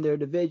one in their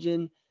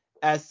division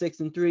at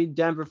 6-3.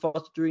 Denver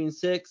falls to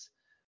 3-6.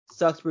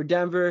 Sucks for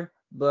Denver,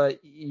 but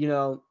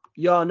y'all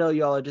know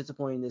y'all are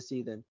disappointing this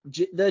season.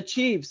 The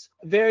Chiefs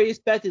very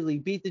expectedly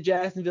beat the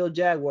Jacksonville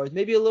Jaguars.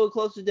 Maybe a little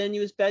closer than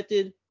you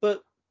expected,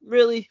 but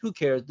really, who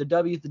cares? The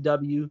W is the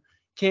W.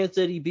 Kansas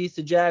City beats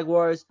the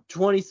Jaguars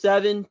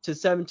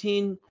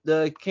 27-17.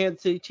 The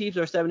Kansas City Chiefs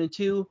are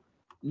 7-2.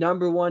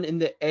 Number one in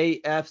the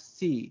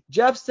AFC.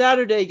 Jeff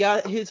Saturday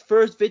got his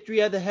first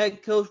victory as the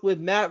head coach with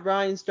Matt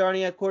Ryan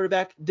starting at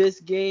quarterback this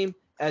game,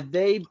 as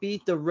they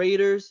beat the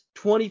Raiders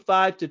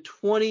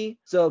 25-20.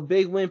 So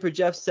big win for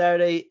Jeff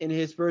Saturday in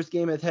his first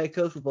game as head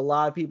coach, with a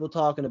lot of people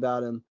talking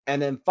about him.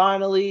 And then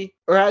finally,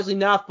 or actually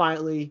not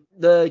finally,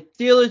 the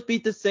Steelers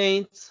beat the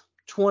Saints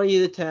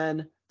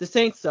 20-10. The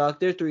Saints suck.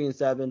 They're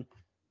 3-7.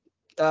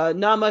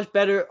 Not much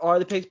better are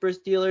the Pittsburgh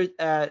Steelers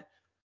at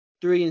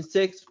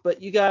 3-6, but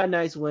you got a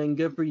nice win.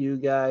 Good for you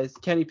guys.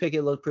 Kenny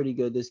Pickett looked pretty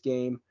good this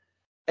game.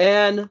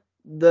 And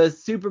the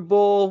Super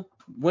Bowl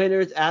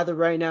winners as of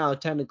right now,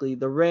 technically,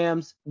 the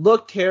Rams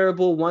look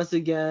terrible once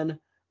again,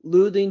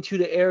 losing to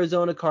the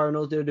Arizona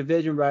Cardinals, their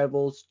division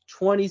rivals,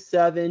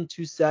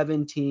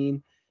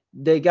 27-17.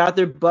 They got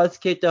their butts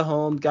kicked at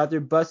home, got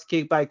their butts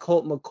kicked by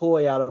Colt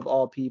McCoy out of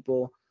all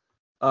people.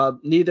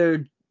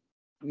 Neither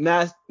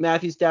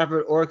Matthew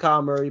Stafford or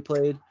Kyle Murray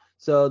played.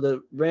 So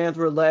the Rams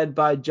were led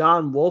by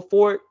John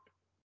Wolford.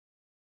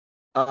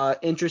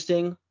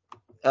 Interesting.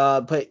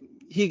 But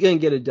he couldn't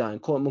get it done.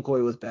 Colt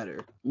McCoy was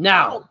better.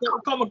 Now,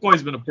 Colt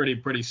McCoy's been a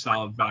pretty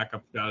solid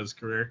backup throughout his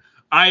career.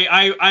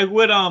 I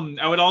would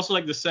also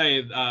like to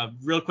say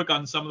real quick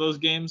on some of those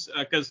games,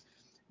 because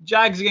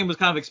Jags game was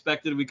kind of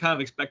expected. We kind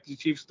of expected the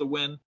Chiefs to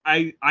win.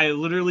 I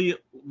literally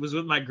was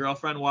with my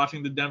girlfriend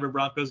watching the Denver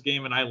Broncos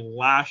game, and I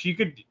laughed. She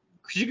could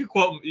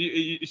quote.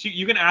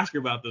 You can ask her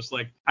about this.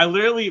 Like, I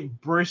literally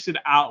bursted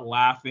out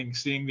laughing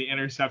seeing the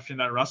interception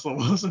that Russell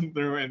Wilson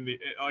threw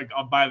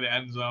by the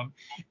end zone.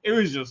 It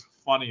was just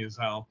funny as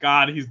hell.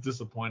 God, he's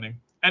disappointing.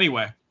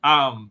 Anyway,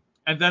 and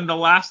then the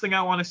last thing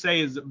I want to say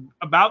is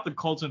about the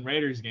Colts and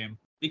Raiders game,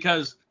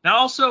 because now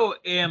also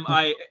am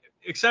I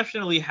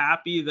exceptionally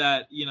happy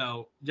that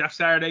Jeff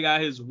Saturday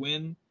got his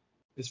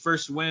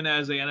first win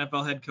as a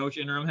NFL head coach,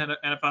 interim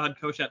NFL head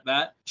coach at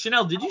that.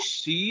 Chanel, did you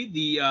see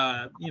the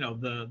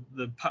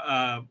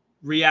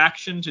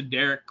reaction to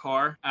Derek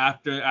Carr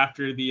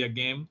after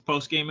the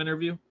post-game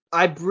interview?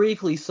 I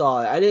briefly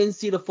saw it. I didn't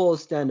see the full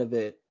extent of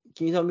it.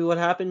 Can you tell me what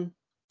happened?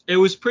 It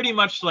was pretty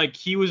much like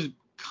he was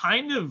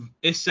kind of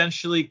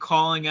essentially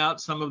calling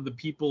out some of the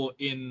people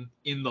in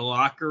the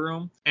locker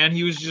room, and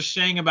he was just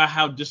saying about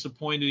how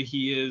disappointed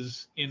he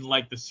is in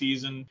like the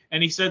season.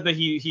 And he said that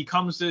he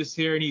comes to this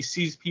here and he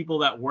sees people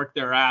that work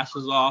their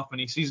asses off, and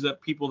he sees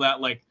that people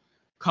that like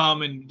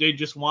come and they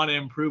just want to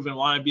improve and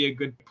want to be a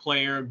good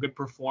player, a good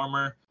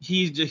performer.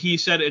 He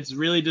said it's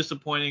really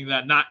disappointing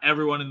that not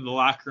everyone in the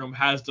locker room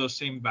has those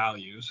same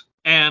values.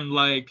 And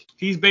like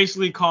he's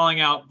basically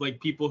calling out like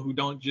people who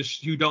don't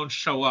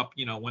show up,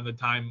 you know, when the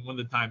time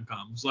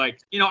comes. Like,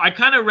 you know, I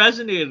kind of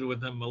resonated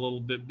with him a little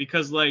bit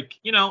because like,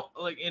 you know,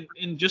 like in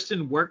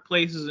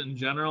workplaces in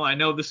general. I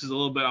know this is a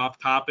little bit off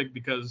topic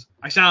because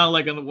I sounded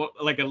like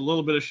a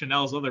little bit of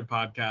Chanel's other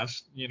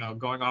podcast, you know,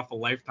 going off of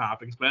life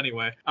topics. But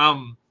anyway,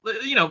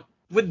 you know,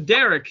 with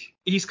Derek,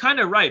 he's kind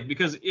of right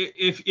because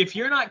if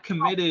you're not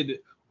committed,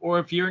 or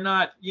if you're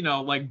not, you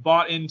know, like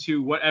bought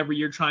into whatever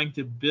you're trying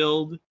to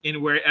build in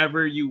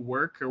wherever you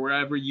work or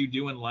wherever you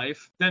do in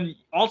life, then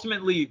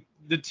ultimately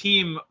the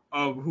team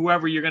of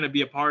whoever you're going to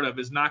be a part of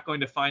is not going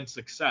to find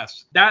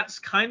success. That's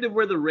kind of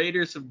where the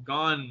Raiders have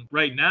gone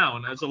right now.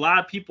 And as a lot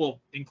of people,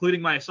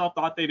 including myself,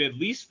 thought they'd at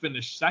least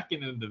finish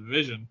second in the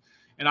division.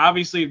 And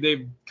obviously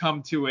they've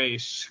come to a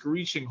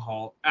screeching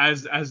halt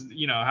as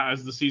you know,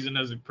 as the season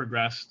has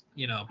progressed,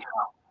 you know.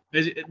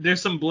 There's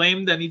some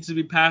blame that needs to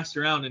be passed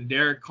around, and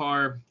Derek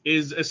Carr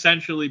is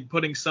essentially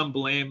putting some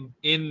blame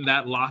in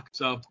that lock.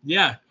 So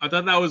yeah, I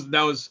thought that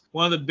was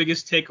one of the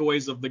biggest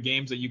takeaways of the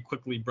games that you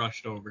quickly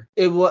brushed over.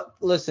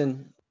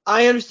 Listen,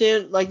 I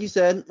understand, like you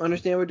said,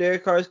 understand where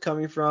Derek Carr is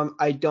coming from.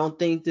 I don't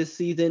think this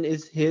season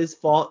is his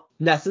fault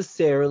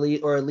necessarily,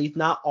 or at least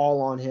not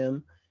all on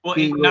him. Well,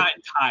 not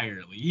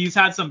entirely. He's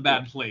had some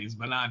bad plays,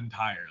 but not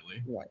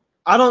entirely. Right.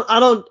 I'm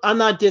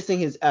not dissing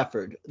his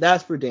effort.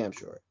 That's for damn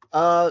sure.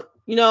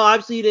 You know,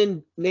 obviously you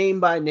didn't name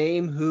by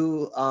name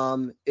who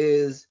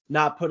is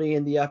not putting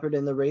in the effort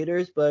in the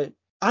Raiders, but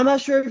I'm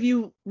not sure if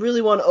you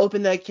really want to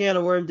open that can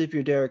of worms if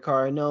you're Derek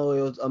Carr. I know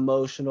it was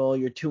emotional.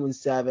 You're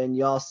 2-7.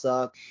 Y'all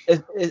suck.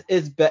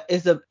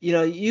 It's a you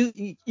know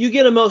you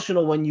get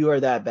emotional when you are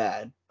that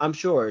bad. I'm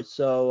sure.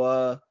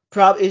 So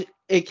probably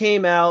it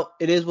came out.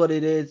 It is what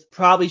it is.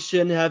 Probably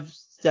shouldn't have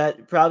said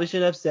it. Probably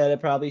should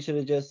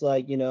have just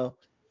like, you know,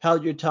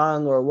 held your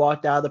tongue or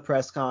walked out of the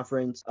press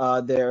conference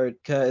there,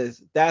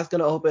 because that's going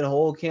to open a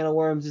whole can of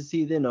worms this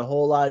season, a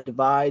whole lot of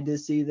divide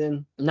this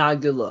season. Not a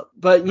good look.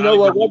 But you know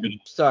what?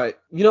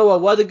 You know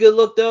what was a good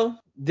look, though?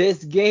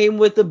 This game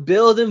with the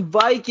Bills and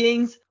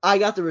Vikings. I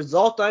got the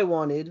result I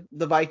wanted.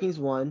 The Vikings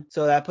won.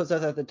 So that puts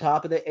us at the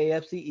top of the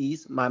AFC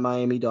East, my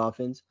Miami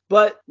Dolphins.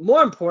 But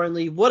more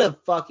importantly, what a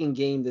fucking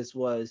game this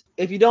was.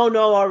 If you don't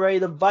know already,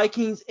 the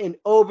Vikings in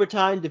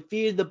overtime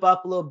defeated the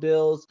Buffalo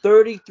Bills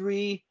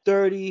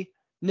 33-30.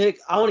 Nick,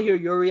 I want to hear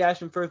your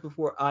reaction first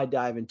before I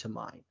dive into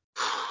mine.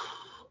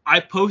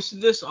 I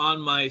posted this on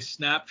my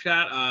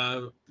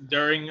Snapchat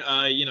during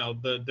you know,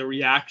 the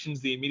reactions,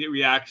 the immediate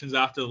reactions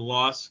after the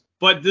loss.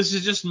 But this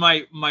is just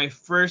my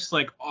first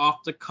like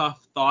off the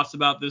cuff thoughts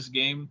about this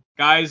game.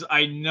 Guys,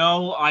 I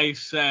know I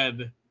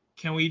said,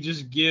 can we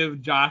just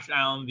give Josh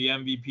Allen the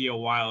MVP a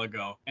while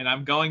ago? And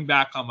I'm going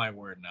back on my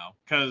word now.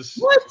 Because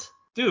what?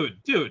 Dude,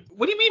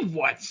 what do you mean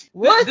what?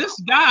 What? This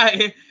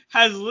guy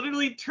has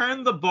literally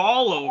turned the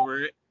ball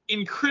over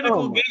in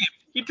critical games.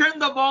 He turned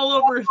the ball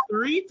over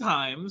 3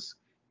 times,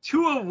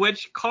 2 of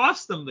which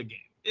cost them the game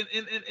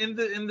in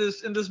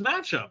this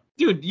matchup.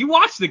 Dude, you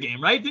watched the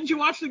game, right? Didn't you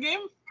watch the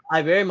game?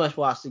 I very much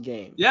watched the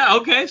game. Yeah,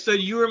 okay. So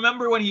you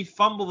remember when he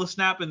fumbled the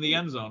snap in the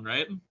end zone,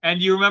 right? And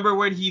you remember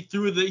when he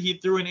threw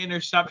an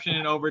interception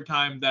in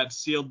overtime that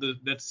sealed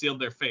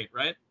their fate,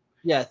 right?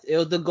 Yes, it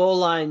was the goal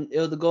line. It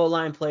was the goal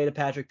line play to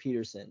Patrick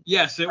Peterson.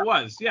 Yes, it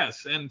was.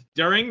 Yes, and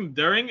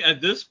during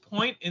at this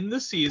point in the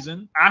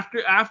season,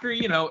 after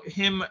you know,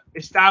 him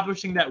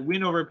establishing that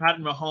win over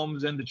Patrick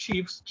Mahomes and the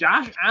Chiefs,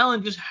 Josh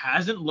Allen just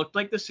hasn't looked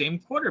like the same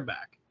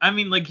quarterback. I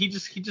mean, like he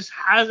just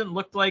hasn't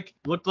looked like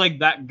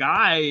that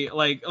guy.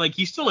 Like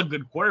he's still a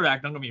good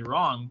quarterback. Don't get me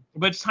wrong,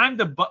 but it's time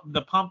to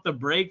pump the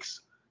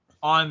brakes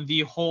on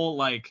the whole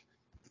like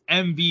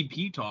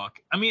MVP talk.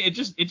 I mean, it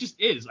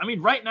just is. I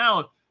mean, right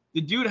now, the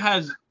dude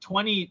has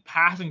 20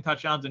 passing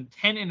touchdowns and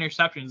 10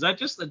 interceptions. That's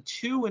just a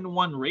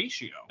 2-1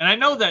 ratio. And I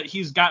know that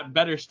he's got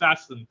better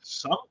stats than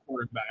some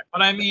quarterbacks,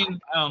 but I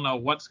mean, I don't know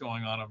what's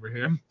going on over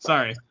here.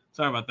 Sorry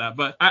about that.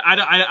 But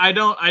I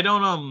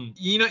don't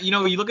you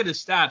know you look at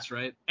his stats,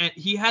 right? And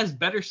he has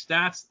better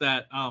stats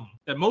that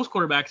most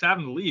quarterbacks have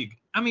in the league.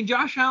 I mean,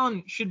 Josh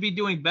Allen should be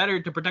doing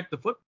better to protect the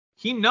football.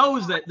 He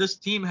knows that this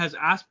team has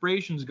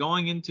aspirations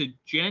going into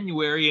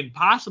January and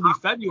possibly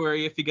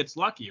February if he gets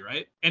lucky,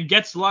 right? And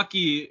gets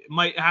lucky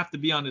might have to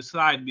be on his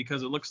side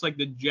because it looks like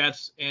the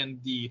Jets and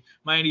the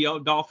Miami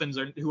Dolphins,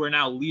 who are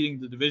now leading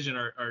the division,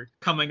 are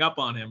coming up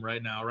on him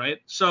right now, right?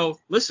 So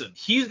listen,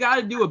 he's got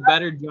to do a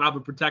better job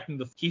of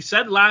protecting He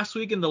said last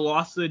week in the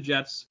loss to the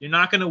Jets, you're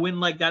not going to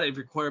win like that if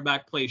your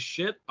quarterback plays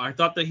shit. I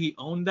thought that he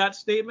owned that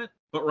statement.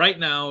 But right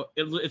now,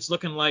 it's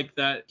looking like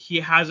that he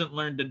hasn't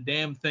learned a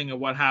damn thing of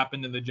what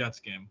happened in the Jets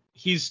game.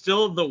 He's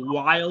still the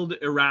wild,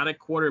 erratic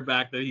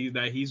quarterback that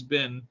he's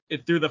been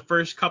through the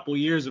first couple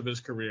years of his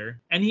career,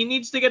 and he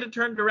needs to get it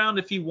turned around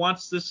if he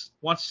wants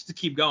to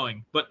keep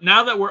going. But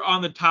now that we're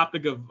on the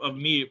topic of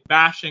me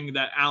bashing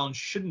that Allen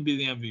shouldn't be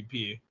the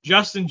MVP,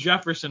 Justin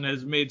Jefferson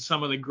has made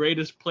some of the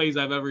greatest plays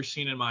I've ever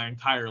seen in my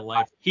entire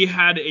life. He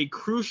had a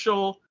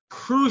crucial,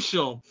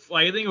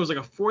 like I think it was like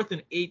a 4th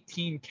and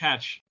 18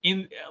 catch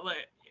in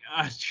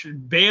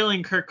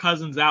bailing Kirk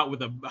Cousins out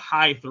with a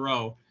high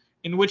throw,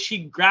 in which he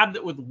grabbed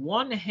it with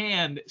one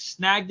hand,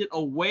 snagged it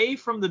away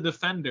from the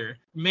defender,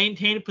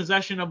 maintained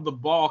possession of the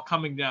ball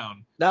coming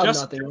down. That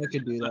was nothing. I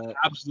could do that.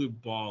 Absolute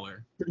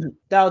baller.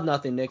 That was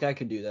nothing, Nick. I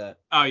could do that.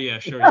 Oh yeah,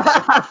 sure you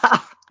can.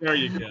 Sure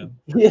you can.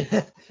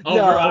 Yeah.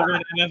 Over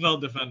an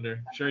NFL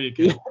defender. Sure you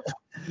can.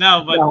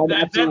 No, but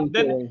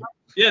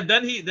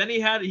then he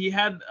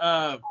had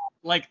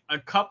like a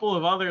couple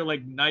of other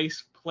like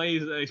nice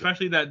plays,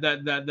 especially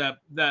that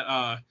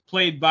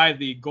played by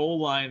the goal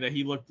line that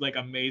he looked like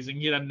amazing.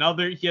 He had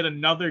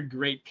another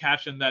great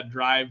catch in that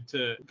drive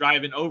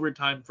in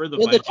overtime for the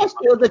Vikings.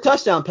 It was a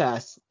touchdown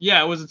pass.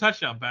 Yeah, it was a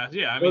touchdown pass.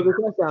 Yeah, it was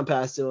a touchdown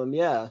pass to him.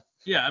 Yeah.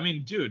 Yeah, I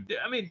mean,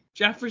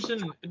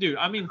 Jefferson,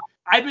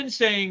 I've been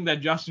saying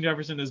that Justin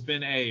Jefferson has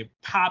been a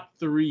top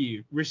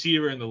 3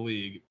 receiver in the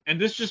league,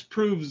 and this just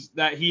proves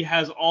that he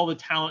has all the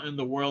talent in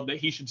the world, that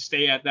he should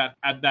stay at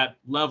that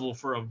level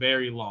for a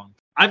very long time.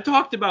 I've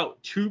talked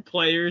about 2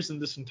 players in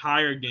this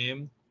entire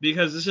game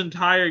because this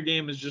entire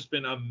game has just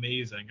been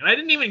amazing, and I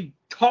didn't even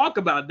talk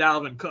about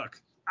Dalvin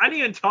Cook. I didn't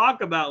even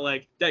talk about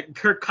like that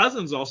Kirk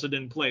Cousins also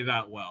didn't play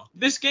that well.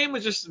 This game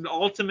was just an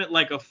ultimate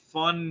like a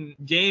fun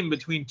game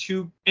between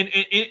two. In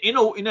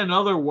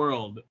another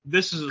world,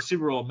 this is a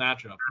Super Bowl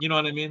matchup. You know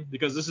what I mean?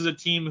 Because this is a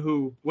team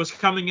who was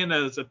coming in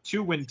as a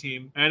 2-win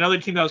team and another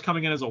team that was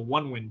coming in as a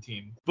 1-win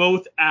team.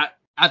 Both at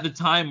the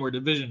time were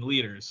division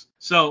leaders.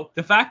 So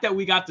the fact that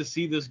we got to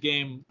see this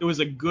game, it was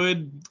a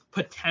good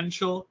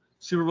potential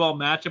Super Bowl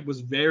matchup,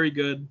 was very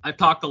good. I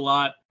talked a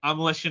lot. I'm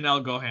gonna let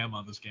Chanel go ham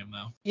on this game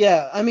now.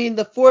 Yeah, I mean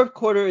the fourth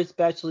quarter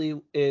especially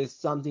is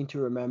something to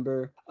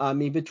remember. I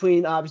mean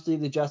between obviously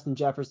the Justin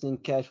Jefferson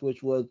catch,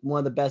 which was one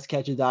of the best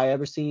catches I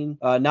ever seen.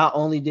 Not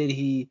only did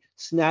he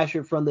snatch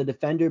it from the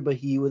defender, but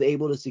he was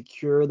able to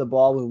secure the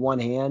ball with one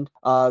hand.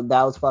 That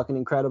was fucking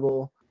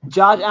incredible.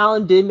 Josh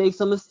Allen did make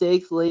some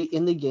mistakes late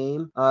in the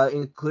game,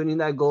 including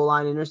that goal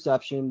line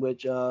interception,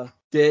 which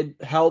did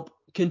help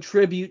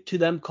contribute to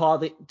them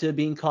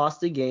being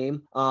cost the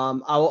game.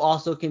 I will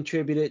also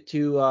contribute it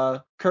to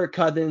Kirk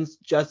Cousins,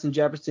 Justin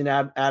Jefferson,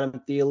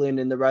 Adam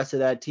Thielen, and the rest of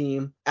that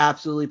team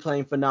absolutely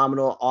playing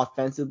phenomenal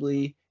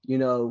offensively.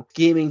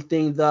 Scheming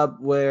things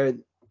up where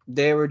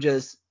they were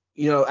just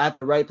at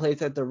the right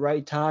place at the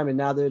right time, and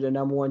now they're the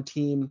number 1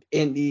 team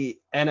in the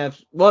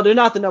NFC. Well, they're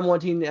not the number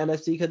 1 team in the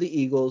NFC because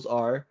the Eagles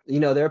are.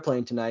 They're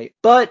playing tonight,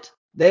 but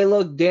they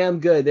look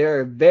damn good.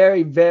 They're a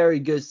very, very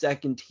good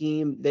second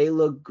team. They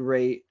look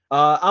great.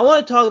 I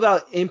want to talk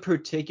about in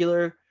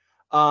particular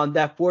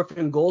that 4th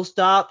and goal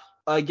stop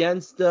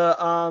against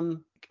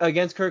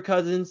Kirk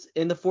Cousins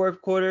in the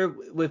fourth quarter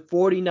with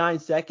 49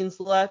 seconds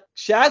left.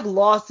 Shaq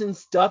Lawson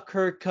stuffed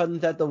Kirk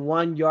Cousins at the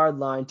 1-yard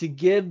line to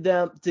give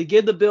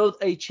the Bills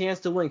a chance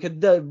to win, because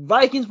the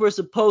Vikings were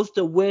supposed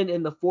to win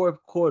in the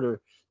fourth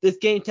quarter. This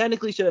game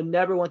technically should have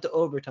never went to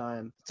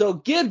overtime.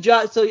 So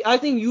I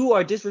think you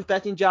are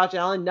disrespecting Josh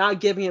Allen, not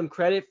giving him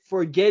credit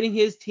for getting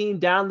his team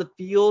down the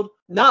field,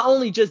 not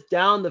only just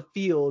down the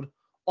field,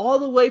 all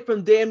the way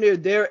from damn near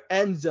their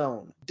end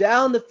zone,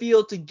 down the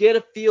field to get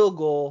a field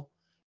goal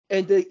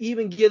and to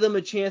even give them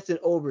a chance in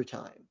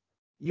overtime.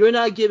 You're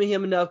not giving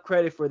him enough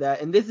credit for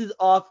that. And this is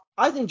off.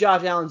 I think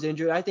Josh Allen's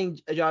injured. I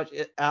think Josh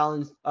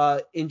Allen's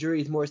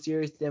injury is more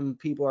serious than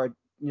people are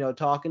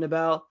talking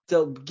about.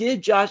 So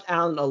give Josh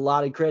Allen a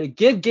lot of credit.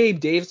 Give Gabe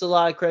Davis a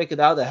lot of credit, because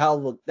that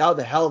was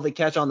a hell of a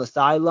catch on the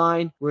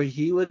sideline where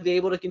he was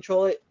able to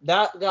control it.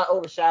 That got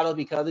overshadowed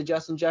because of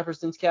Justin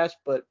Jefferson's catch,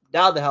 but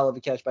that was a hell of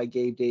a catch by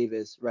Gabe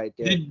Davis right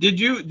there. Did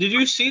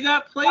you see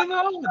that play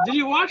though? Did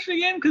you watch it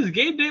again? Because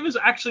Gabe Davis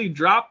actually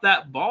dropped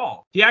that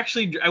ball.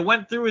 It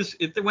went through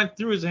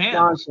his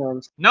hands.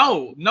 Nonsense.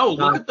 No.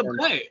 Look at the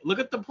play. Look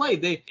at the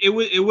play.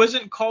 It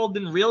wasn't called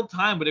in real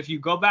time, but if you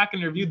go back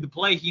and review the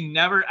play, he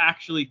never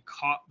actually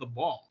caught the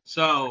ball.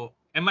 So,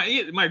 and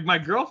my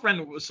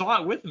girlfriend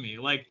saw it with me.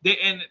 Like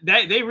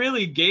they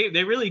really gave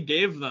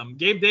them.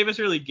 Gabe Davis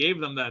really gave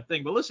them that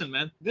thing. But listen,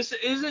 man, this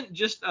isn't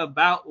just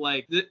about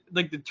like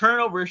the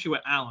turnover issue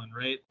at Allen,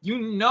 right? You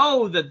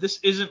know that this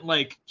isn't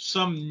like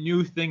some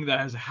new thing that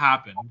has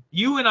happened.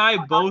 You and I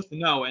both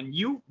know, and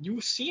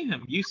you've seen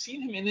him. You've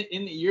seen him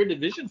in your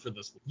division for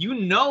this. You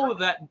know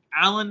that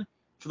Allen,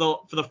 for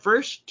the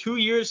first 2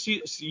 years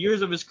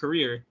of his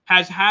career,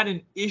 has had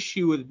an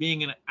issue with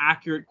being an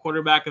accurate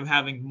quarterback, of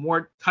having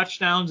more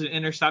touchdowns and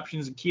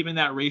interceptions and keeping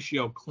that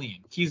ratio clean.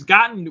 He's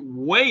gotten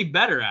way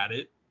better at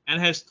it,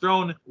 and has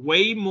thrown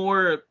way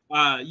more,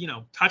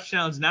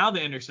 touchdowns now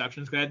than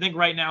interceptions. Because I think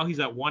right now he's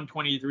at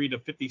 123 to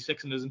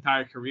 56 in his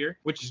entire career,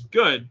 which is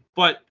good,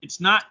 but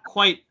it's not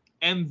quite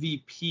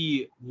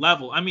MVP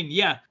level. I mean,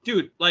 yeah,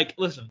 dude, like,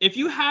 listen, if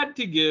you had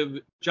to give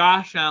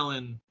Josh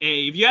Allen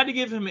if you had to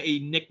give him a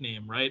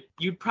nickname, right,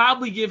 you'd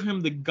probably give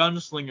him the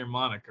gunslinger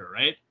moniker,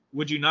 right?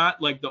 Would you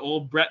not? Like the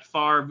old Brett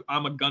Favre,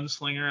 I'm a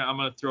gunslinger, I'm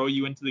going to throw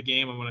you into the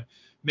game, I'm going to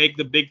make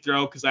the big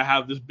throw because I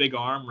have this big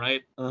arm,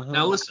 right? Uh-huh.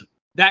 Now, listen,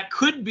 that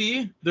could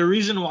be the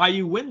reason why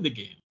you win the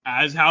game,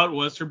 as how it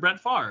was for Brett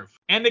Favre.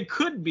 And it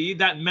could be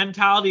that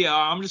mentality,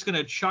 I'm just going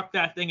to chuck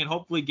that thing and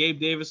hopefully Gabe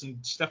Davis and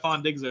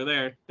Stephon Diggs are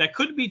there. That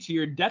could be to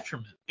your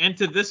detriment. And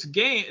to this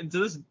game,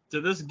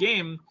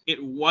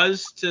 it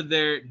was to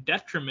their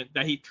detriment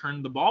that he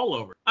turned the ball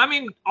over. I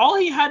mean, all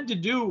he had to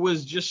do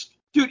was just,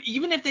 dude,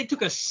 even if they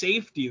took a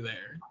safety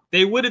there,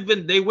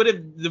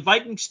 the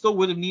Vikings still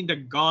would have needed to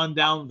gone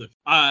down the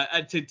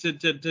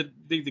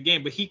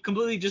game, but he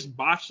completely just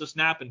botched the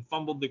snap and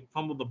fumbled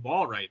the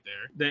ball right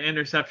there. The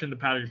interception to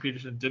Patrick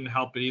Peterson didn't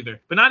help it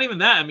either. But not even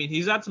that. I mean,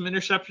 he's had some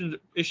interception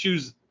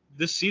issues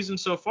this season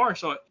so far.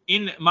 So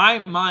in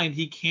my mind,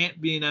 he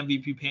can't be an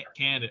MVP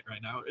candidate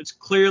right now. It's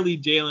clearly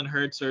Jalen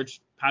Hurts or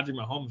Patrick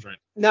Mahomes right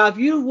now. If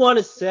you want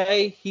to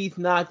say he's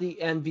not the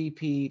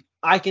MVP,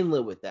 I can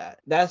live with that.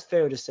 That's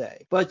fair to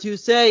say. But to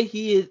say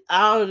he is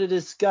out of the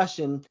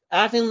discussion,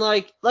 acting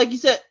like you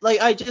said, like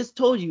I just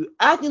told you,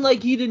 acting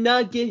like he did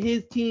not get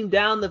his team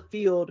down the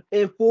field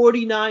in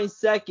 49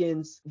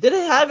 seconds. Did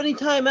it have any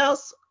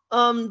timeouts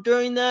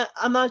during that?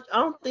 I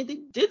don't think they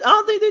did.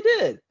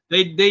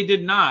 They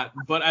did not,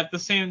 but at the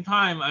same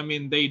time, I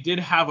mean, they did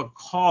have a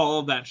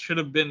call that should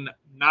have been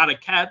not a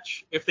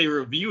catch if they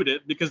reviewed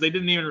it, because they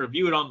didn't even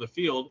review it on the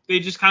field. They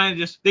just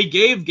kind of they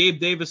gave Gabe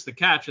Davis the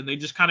catch, and they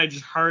just kind of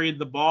hurried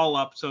the ball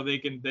up so they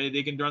can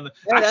run the.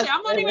 Yeah, actually,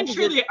 I'm not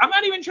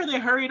even sure they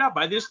hurried up.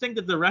 I just think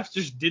that the refs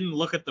just didn't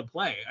look at the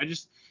play.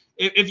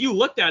 If you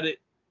looked at it,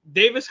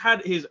 Davis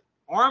had his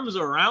arms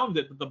around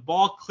it, but the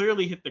ball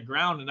clearly hit the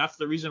ground, and that's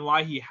the reason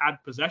why he had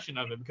possession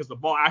of it, because the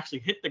ball actually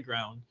hit the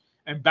ground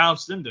and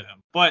bounced into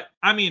him. But,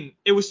 I mean,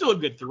 it was still a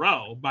good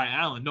throw by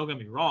Allen, don't get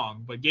me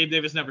wrong, but Gabe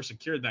Davis never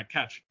secured that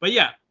catch. But,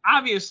 yeah,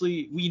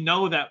 obviously, we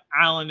know that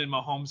Allen and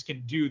Mahomes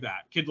can do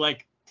that, could,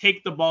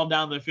 take the ball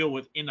down the field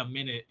within a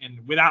minute and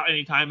without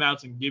any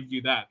timeouts and give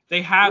you that.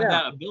 They have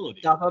that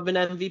ability. Top of an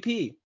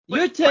MVP.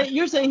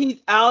 You're saying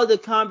he's out of the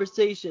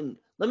conversation.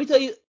 Let me tell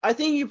you. Let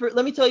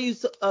me tell you.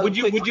 Wouldn't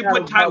you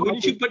put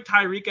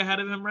Tyreek ahead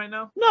of him right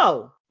now?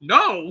 No.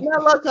 No. I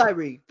love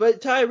Tyreek,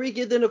 but Tyreek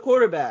isn't a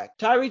quarterback.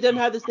 Tyreek doesn't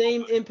have the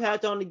same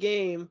impact on the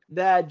game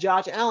that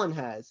Josh Allen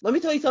has. Let me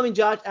tell you something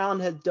Josh Allen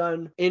has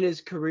done in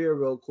his career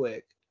real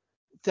quick.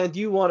 Since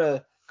you want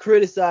to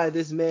criticize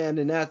this man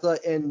and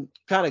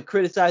kind of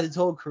criticize his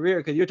whole career,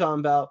 because you're talking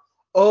about,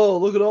 oh,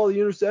 look at all the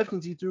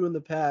interceptions he threw in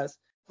the past.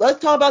 Let's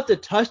talk about the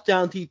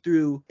touchdowns he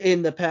threw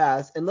in the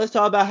past, and let's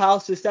talk about how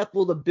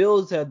successful the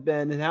Bills have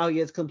been and how he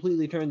has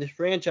completely turned this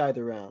franchise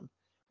around.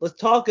 Let's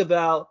talk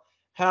about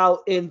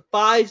how in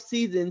 5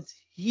 seasons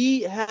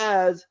he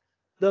has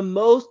the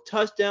most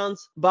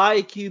touchdowns by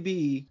a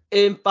QB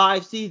in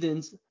 5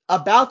 seasons,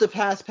 about to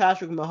pass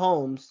Patrick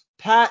Mahomes.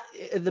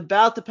 Is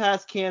about to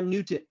pass Cam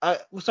Newton.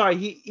 He's tied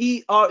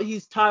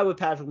with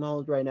Patrick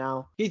Mahomes right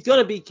now. He's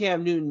gonna beat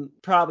Cam Newton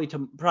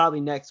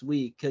probably next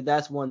week, because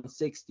that's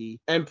 160.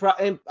 And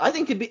I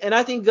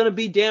think gonna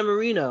beat Dan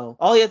Marino.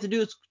 All he has to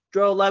do is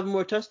throw 11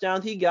 more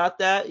touchdowns. He got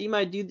that. He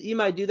might do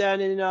that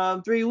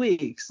in 3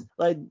 weeks.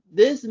 Like,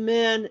 this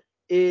man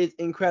is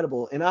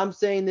incredible, and I'm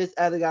saying this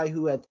as a guy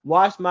who has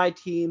watched my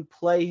team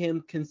play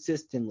him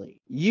consistently.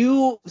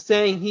 You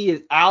saying he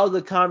is out of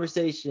the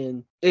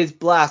conversation is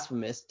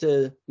blasphemous,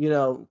 to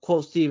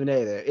quote Stephen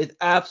A. there. It's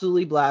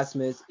absolutely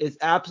blasphemous. It's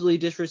absolutely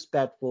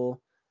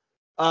disrespectful.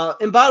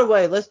 And by the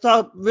way, let's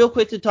talk real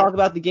quick to talk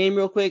about the game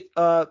real quick.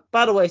 By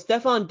the way,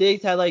 Stephon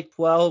Diggs had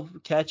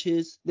 12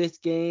 catches this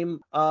game.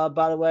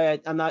 By the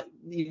way, I'm not,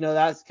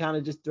 that's kind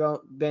of just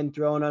been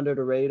thrown under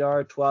the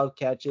radar. 12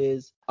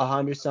 catches,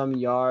 100-some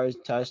yards,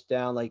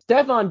 touchdown.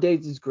 Stephon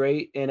Diggs is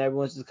great, and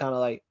everyone's just kind of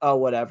like, oh,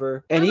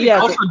 whatever. And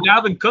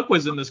Dalvin Cook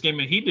was in this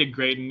game, and he did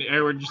great, and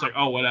everyone's just like,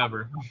 oh,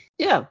 whatever.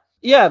 Yeah.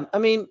 I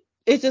mean,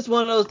 it's just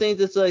one of those things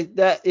that's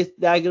it's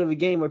that good of a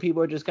game where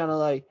people are just kind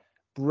of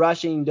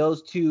brushing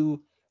those two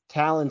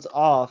talents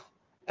off.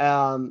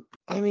 I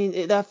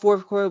mean, that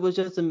fourth quarter was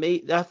just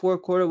amazing. That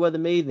fourth quarter was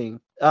amazing.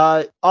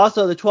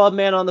 Also, the 12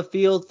 man on the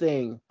field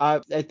thing. I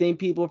think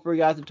people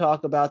forgot to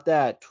talk about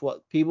that.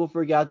 People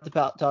forgot to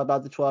talk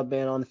about the 12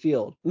 man on the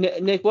field.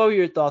 Nick, what were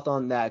your thoughts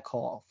on that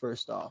call?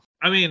 First off,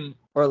 I mean,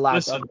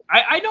 listen,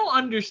 I don't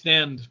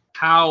understand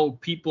how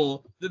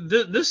people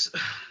this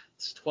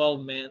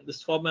 12 man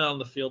on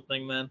the field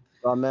thing, man.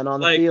 12 men on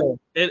the field.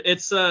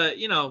 It's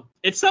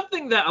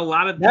something that a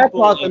lot of people that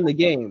cost them the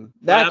game.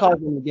 That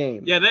cost them the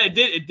game. Yeah,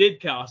 it did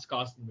cost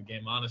them the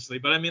game, honestly.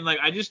 But I mean,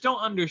 I just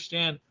don't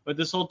understand with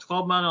this whole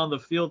 12 men on the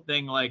field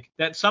thing.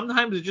 That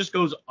sometimes it just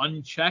goes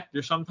unchecked,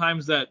 or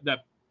sometimes that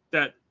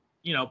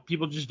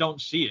people just don't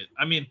see it.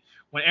 I mean,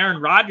 when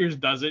Aaron Rodgers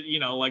does it,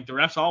 like the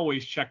refs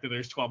always check that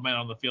there's 12 men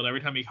on the field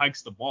every time he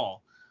hikes the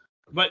ball.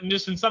 But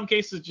just in some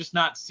cases, just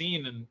not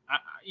seen. And,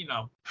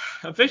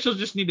 officials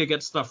just need to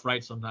get stuff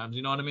right sometimes.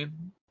 You know what I mean?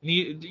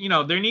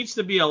 There needs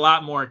to be a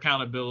lot more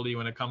accountability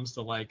when it comes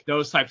to like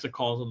those types of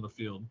calls on the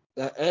field.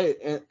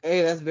 Hey,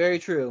 that's very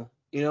true.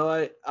 You know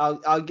what?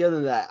 I'll give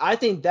them that. I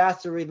think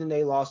that's the reason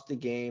they lost the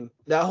game.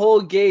 That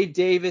whole Gabe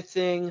Davis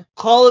thing,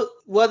 call it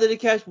whether the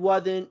catch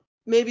wasn't.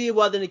 Maybe it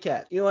wasn't a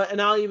catch. You know what?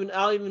 And I'll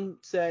even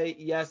say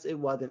yes, it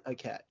wasn't a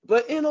catch.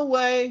 But in a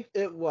way,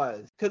 it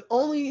was. Because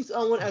only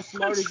someone as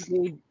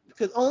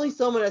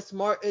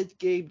smart as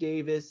Gabe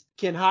Davis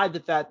can hide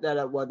the fact that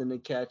it wasn't a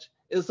catch.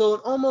 And so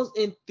almost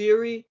in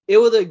theory, it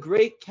was a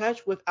great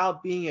catch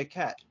without being a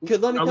catch. Because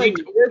let me tell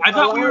you, I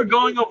thought we were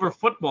going over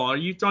football. Are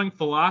you throwing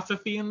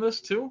philosophy in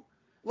this too?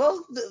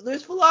 Well,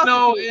 there's philosophy.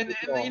 No,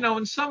 and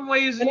in some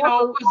ways, it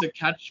was a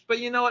catch, but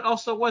it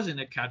also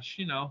wasn't a catch.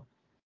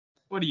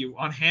 What are you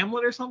on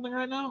Hamlet or something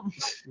right now?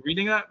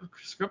 Reading that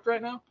script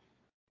right now?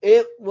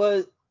 It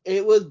was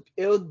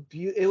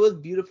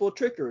beautiful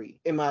trickery,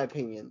 in my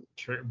opinion.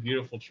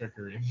 Beautiful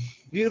trickery.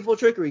 Beautiful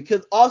trickery,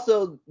 because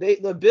also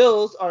the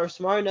Bills are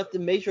smart enough to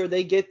make sure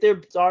they get their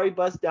sorry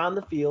bus down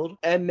the field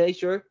and make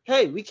sure,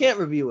 hey, we can't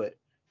review it.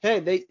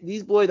 Hey,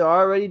 these boys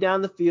are already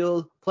down the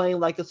field playing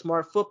like a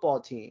smart football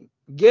team.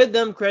 Give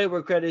them credit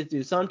where credit is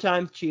due.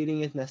 Sometimes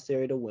cheating is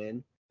necessary to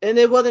win. And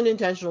it wasn't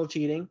intentional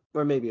cheating,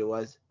 or maybe it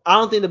was. I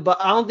don't think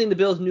the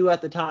Bills knew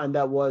at the time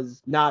that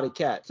was not a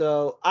catch.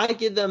 So I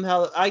give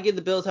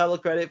the Bills hella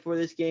credit for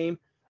this game.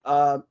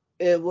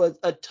 It was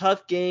a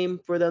tough game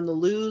for them to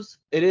lose.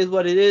 It is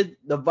what it is.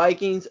 The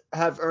Vikings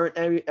have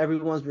earned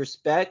everyone's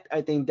respect.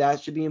 I think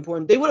that should be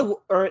important. They would have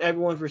earned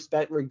everyone's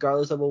respect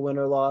regardless of a win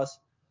or loss.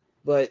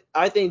 But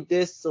I think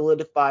this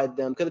solidified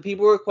them because the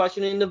people were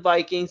questioning the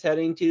Vikings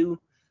heading to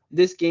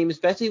this game,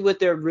 especially with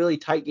their really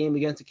tight game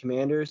against the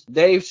Commanders.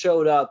 They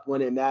showed up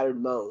when it mattered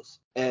most.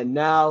 And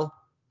now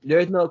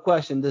there's no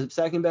question the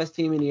second best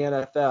team in the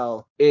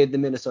NFL is the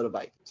Minnesota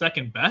Vikings.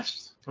 Second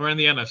best? Or in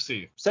the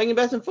NFC? Second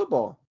best in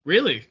football.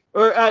 Really?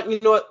 Or you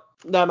know what?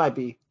 That might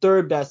be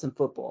third best in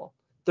football.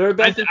 Third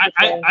best in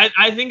football.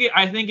 I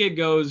think it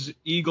goes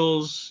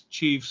Eagles,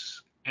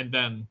 Chiefs, and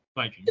then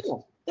Vikings.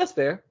 That's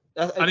fair.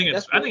 I think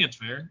it's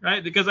fair,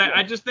 right? Because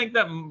I just think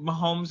that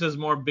Mahomes has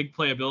more big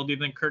playability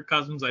than Kirk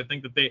Cousins. I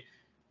think that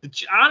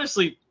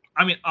honestly,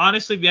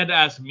 if you had to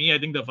ask me, I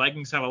think the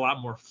Vikings have a lot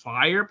more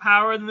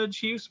firepower than the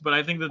Chiefs, but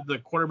I think that the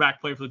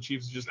quarterback play for the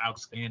Chiefs is just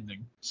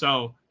outstanding.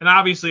 So, and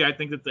obviously, I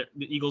think that the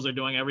Eagles are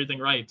doing everything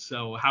right.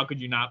 So, how could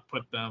you not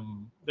put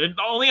them? They're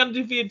the only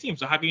undefeated team,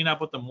 so how can you not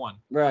put them one?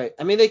 Right.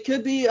 I mean, they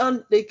could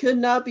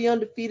not be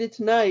undefeated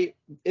tonight.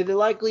 Is it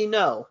likely?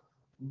 No.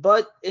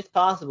 But it's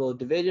possible.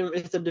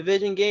 It's a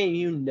division game.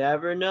 You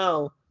never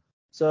know.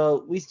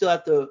 So we still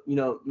have to,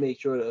 make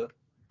sure to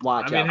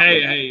watch out.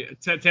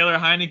 Taylor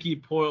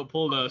Heineke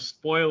pulled a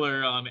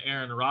spoiler on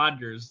Aaron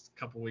Rodgers a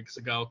couple weeks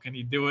ago. Can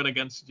he do it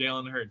against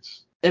Jalen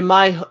Hurts?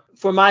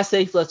 For my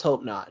sake, let's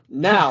hope not.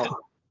 Now,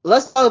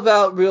 let's talk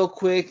about real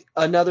quick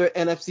another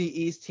NFC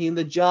East team.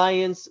 The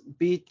Giants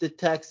beat the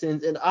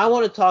Texans, and I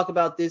want to talk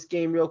about this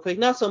game real quick.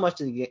 Not so much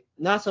the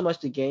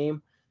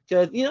game,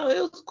 because it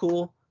was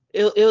cool.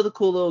 It was a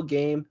cool little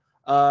game.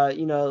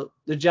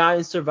 The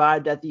Giants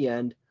survived at the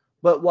end.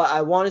 But what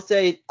I want to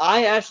say,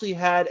 I actually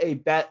had a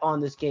bet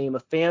on this game, a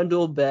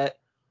FanDuel bet.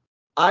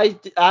 I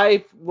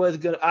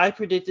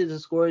predicted the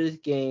score of this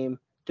game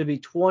to be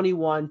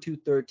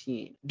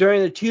 21-13.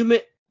 During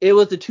it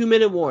was the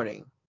 2-minute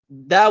warning.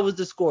 That was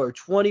the score,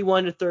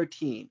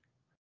 21-13.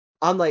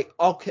 I'm like,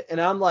 okay, and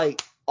I'm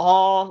like,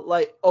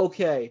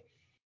 okay.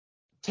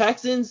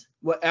 Texans,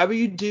 whatever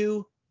you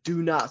do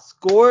not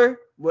score.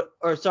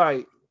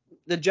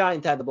 The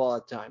Giants had the ball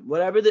at the time.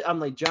 I'm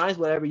like, Giants,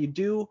 whatever you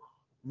do,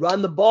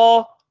 run the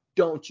ball.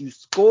 Don't you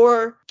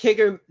score.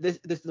 Kicker, this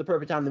is the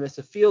perfect time to miss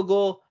a field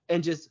goal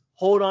and just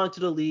hold on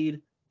to the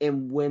lead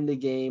and win the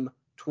game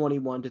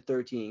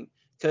 21-13.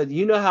 Because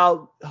you know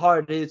how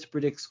hard it is to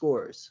predict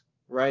scores,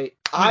 right?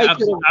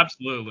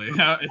 Absolutely.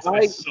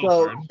 It's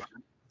so hard.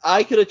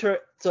 I could have turned.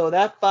 So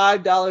that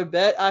 $5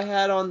 bet I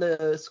had on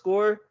the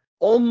score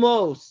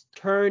almost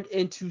turned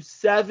into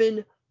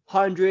 $759.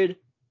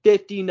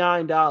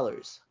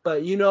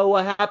 But you know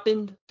what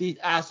happened? These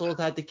assholes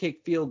had to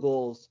kick field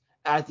goals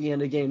at the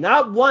end of the game.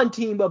 Not one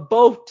team, but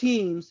both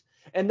teams.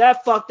 And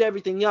that fucked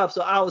everything up.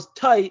 So I was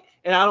tight,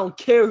 and I don't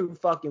care who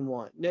fucking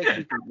won. Nick,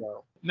 you can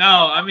go.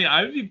 No, I mean,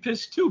 I would be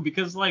pissed too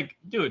because,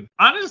 dude,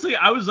 honestly,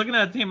 I was looking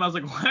at the team. I was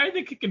like, why are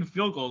they kicking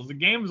field goals? The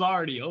game's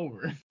already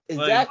over.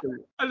 Exactly.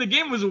 The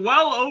game was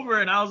well over,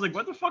 and I was like,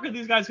 what the fuck are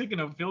these guys kicking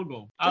a field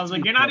goal? I was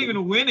like, you're not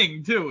even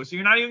winning, too, so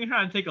you're not even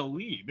trying to take a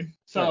lead.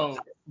 So,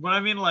 but I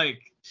mean,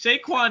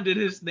 Saquon did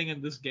his thing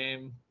in this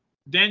game.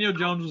 Daniel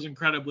Jones was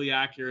incredibly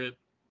accurate.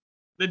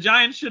 The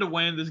Giants should have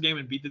won this game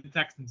and beat the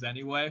Texans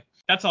anyway.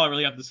 That's all I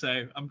really have to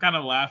say. I'm kind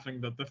of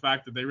laughing at the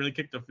fact that they really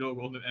kicked a field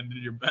goal and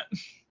ended your bet.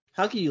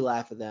 How can you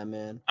laugh at that,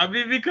 man? I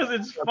mean, because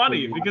it's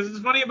funny. Because it's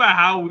funny about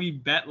how we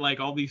bet like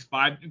all these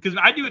because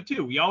I do it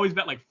too. We always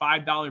bet like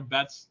 $5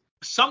 bets.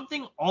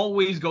 Something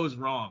always goes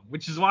wrong,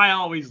 which is why I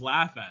always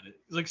laugh at it.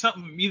 It's like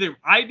something, either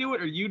I do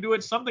it or you do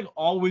it. Something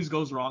always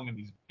goes wrong in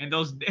these. And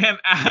those damn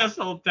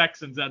asshole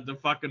Texans had to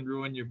fucking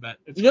ruin your bet.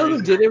 It's You know crazy.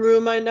 who didn't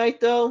ruin my night,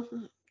 though?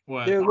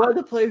 What? There was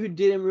a player who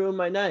didn't ruin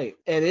my night,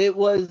 and it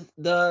was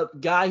the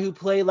guy who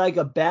played like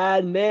a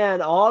bad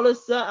man. All of a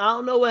sudden, I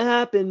don't know what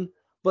happened,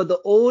 but the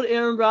old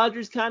Aaron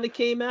Rodgers kind of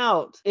came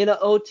out in an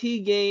OT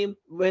game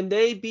when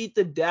they beat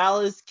the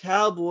Dallas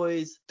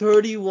Cowboys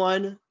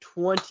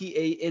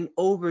 31-28 in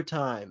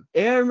overtime.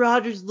 Aaron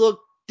Rodgers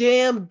looked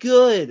damn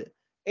good.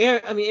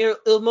 It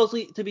was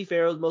mostly, to be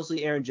fair, it was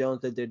mostly Aaron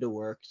Jones that did the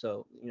work.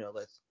 So,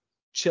 let's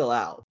chill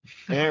out.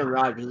 Aaron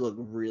Rodgers looked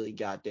really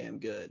goddamn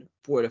good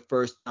for the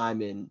first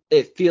time in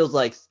it feels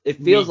like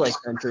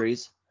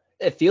centuries.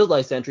 It feels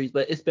like centuries,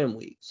 but it's been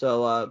weeks.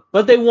 So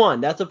but they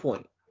won. That's a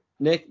point.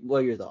 Nick, what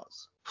are your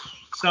thoughts?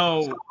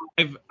 So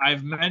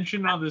I've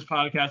mentioned on this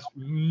podcast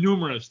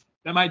numerous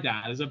that my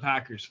dad is a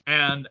Packers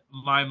fan, and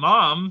my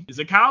mom is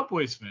a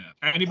Cowboys fan.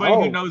 Anybody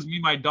who knows me,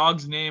 my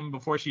dog's name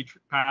before she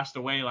passed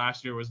away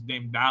last year was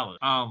named Dallas.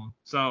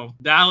 So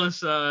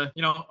Dallas,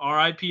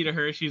 R.I.P. to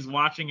her. She's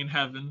watching in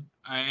heaven,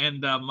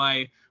 and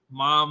my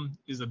mom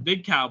is a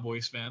big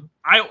Cowboys fan.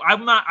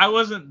 I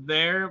wasn't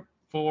there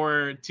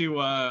for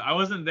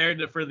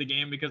the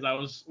game because I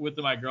was with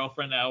my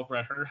girlfriend over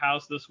at her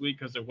house this week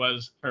because it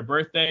was her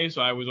birthday,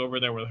 so I was over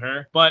there with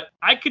her. But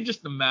I could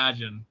just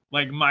imagine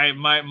like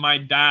my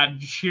dad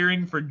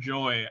cheering for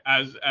joy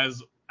as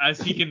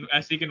he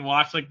can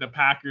watch like the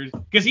Packers,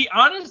 because he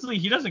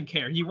doesn't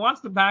care. He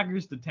wants the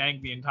Packers to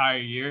tank the entire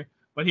year.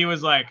 But he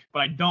was like, but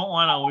I don't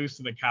want to lose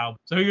to the Cowboys.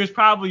 So he was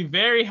probably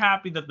very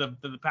happy that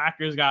the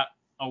Packers got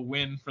a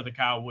win for the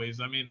Cowboys.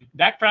 I mean,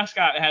 Dak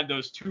Prescott had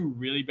those 2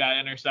 really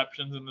bad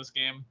interceptions in this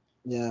game.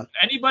 Yeah.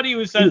 Anybody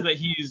who says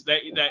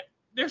that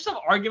there's some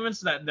arguments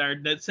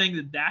that saying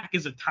that Dak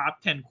is a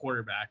top 10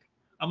 quarterback.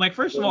 I'm like,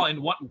 first of all,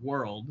 in what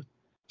world?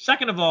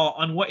 Second of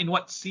all, in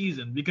what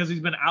season? Because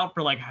he's been out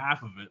for like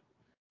half of it.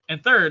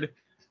 And third,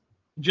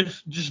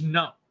 just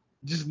no.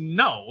 Just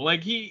no.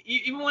 Like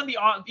even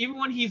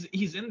when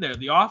he's in there,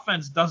 the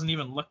offense doesn't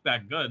even look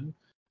that good.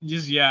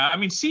 I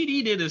mean,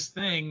 CD did his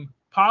thing.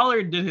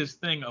 Pollard did his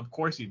thing, of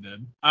course he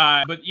did.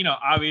 But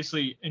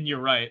obviously, and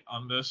you're right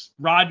on this.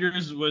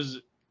 Rodgers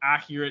was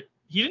accurate.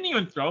 He didn't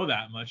even throw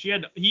that much. He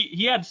had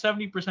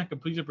 70%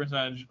 completion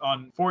percentage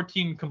on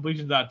 14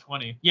 completions out of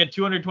 20. He had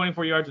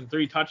 224 yards and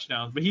 3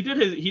 touchdowns. But he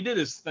did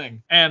his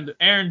thing. And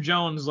Aaron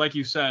Jones, like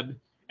you said,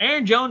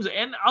 and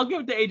I'll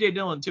give it to AJ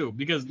Dillon too,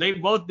 because they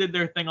both did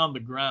their thing on the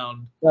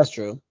ground. That's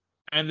true.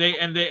 And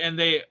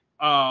they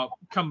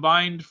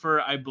combined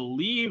for, I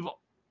believe,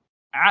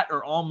 at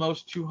or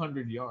almost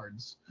 200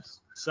 yards.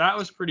 So that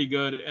was pretty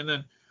good. And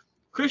then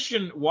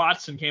Christian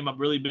Watson came up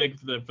really big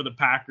for the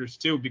Packers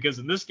too, because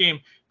in this game,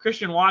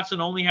 Christian Watson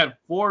only had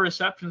 4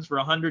 receptions for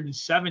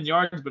 107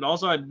 yards, but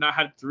also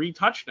had 3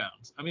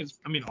 touchdowns. I mean,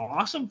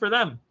 awesome for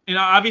them.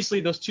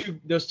 Obviously those two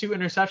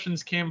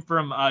interceptions came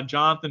from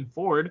Jonathan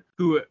Ford,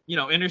 who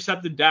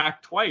intercepted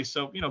Dak twice.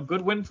 So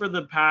good win for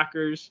the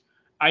Packers.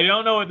 I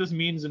don't know what this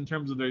means in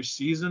terms of their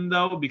season,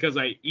 though, because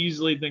I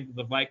easily think that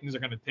the Vikings are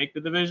going to take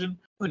the division.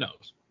 Who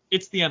knows?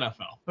 It's the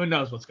NFL. Who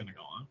knows what's going to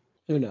go on?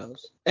 Who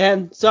knows?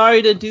 And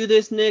sorry to do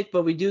this, Nick,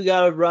 but we do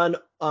got to run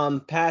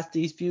past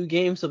these few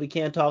games, so we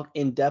can't talk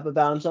in depth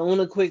about them. So I'm going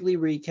to quickly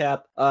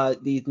recap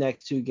these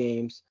next 2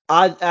 games.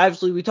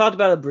 We talked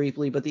about it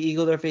briefly, but the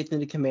Eagles are facing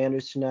the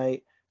Commanders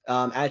tonight,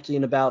 actually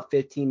in about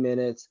 15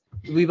 minutes.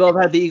 We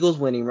both had the Eagles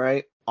winning,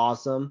 right?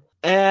 Awesome.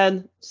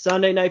 And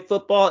Sunday Night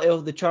Football, it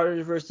was the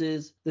Chargers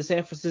versus the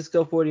San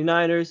Francisco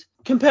 49ers.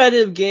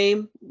 Competitive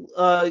game,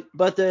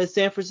 but the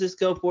San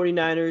Francisco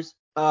 49ers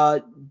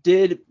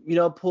did,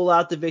 pull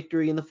out the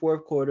victory in the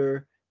 4th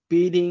quarter,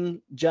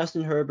 beating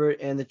Justin Herbert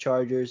and the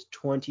Chargers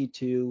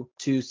 22-16.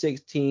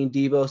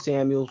 Deebo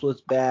Samuels was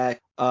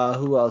back.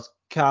 Who else?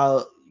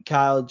 Kyle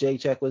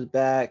Juszczyk was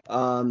back.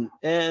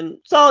 And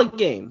solid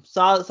game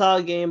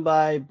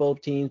by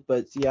both teams,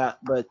 but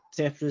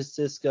San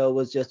Francisco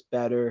was just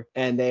better,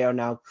 and they are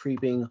now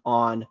creeping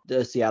on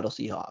the Seattle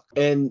Seahawks.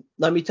 And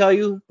let me tell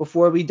you,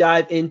 before we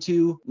dive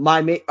into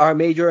our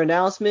major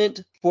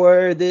announcement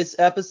for this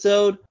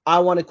episode, I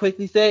want to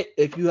quickly say,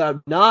 if you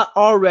have not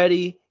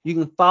already, you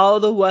can follow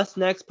the What's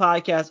Next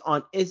podcast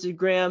on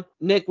Instagram.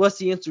 Nick, what's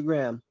the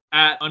Instagram?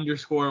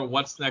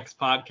 @_What's Next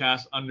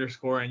Podcast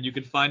 _, and you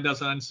can find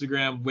us on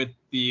Instagram with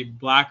the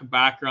black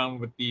background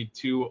with the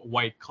 2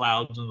 white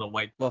clouds and the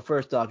white. Well,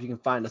 first off, you can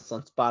find us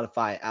on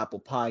Spotify, Apple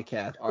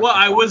Podcast. Well,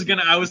 I was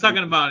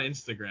talking about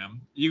Instagram.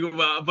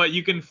 But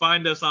you can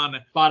find us on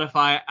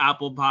Spotify,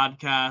 Apple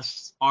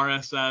Podcasts,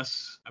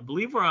 RSS. I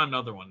believe we're on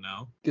another one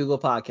now. Google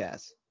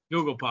Podcasts.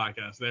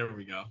 There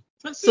we go.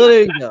 But see, So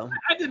there you go.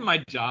 I did my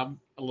job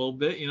a little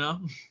bit, you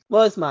know.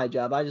 Well, it's my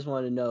job. I just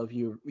want to know if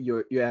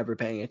you're ever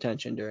paying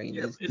attention during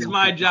this. It's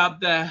my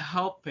job to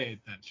help pay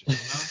attention, you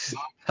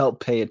know.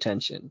 Help pay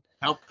attention.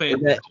 Help pay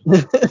Okay.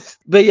 attention.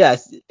 But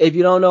yes, if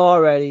you don't know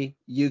already,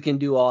 you can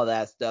do all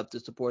that stuff to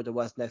support the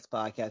What's Next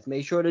podcast.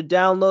 Make sure to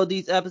download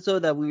these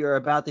episodes that we are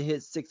about to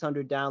hit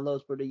 600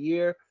 downloads for the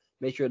year.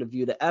 Make sure to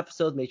view the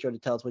episodes. Make sure to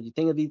tell us what you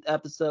think of these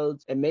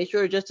episodes. And make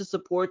sure just to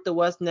support the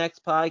What's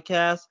Next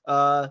podcast.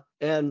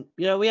 And,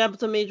 we have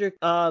some major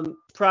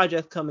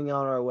projects coming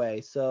on our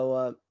way.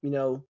 So,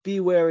 be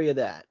wary of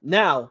that.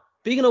 Now,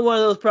 speaking of one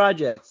of those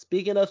projects,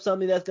 speaking of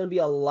something that's going to be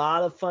a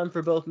lot of fun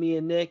for both me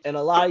and Nick and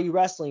a lot of you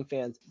wrestling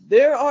fans,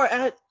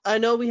 I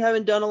know we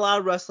haven't done a lot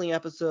of wrestling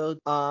episodes,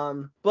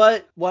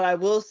 but what I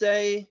will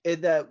say is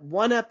that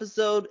one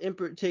episode in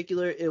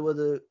particular, it was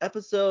an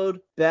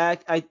episode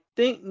back, I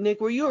think, Nick,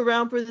 were you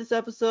around for this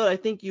episode? I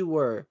think you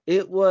were.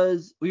 We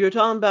were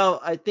talking about,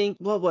 I think,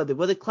 what was it?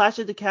 Was it Clash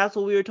at the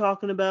Castle we were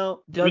talking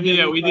about? We did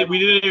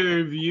a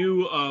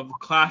review of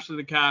Clash of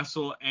the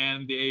Castle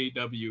and the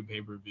AEW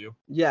pay-per-view.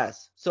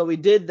 Yes. So we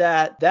did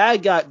that.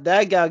 That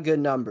got good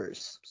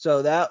numbers.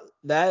 So that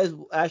is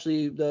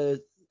actually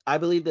I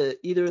believe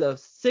either the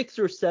 6th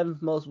or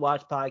 7th most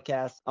watched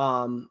podcast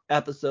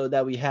episode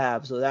that we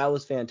have. So that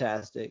was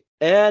fantastic.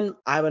 And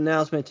I have an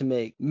announcement to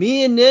make.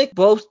 Me and Nick,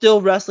 both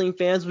still wrestling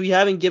fans. We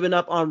haven't given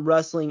up on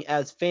wrestling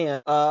as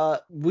fans.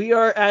 We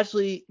are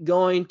actually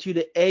going to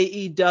the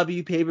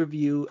AEW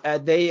pay-per-view.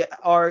 They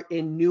are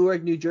in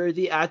Newark, New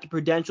Jersey at the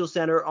Prudential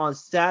Center on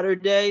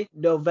Saturday,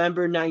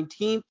 November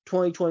 19th,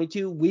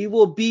 2022. We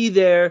will be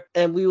there,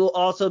 and we will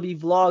also be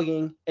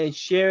vlogging and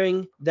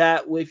sharing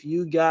that with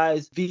you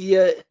guys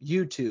via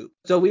YouTube.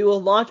 So we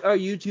will launch our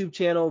YouTube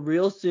channel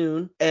real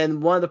soon,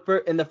 and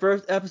the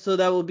first episode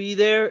that will be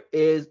there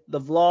is the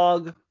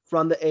vlog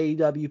from the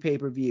AEW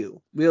pay-per-view.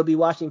 We'll be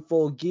watching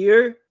Full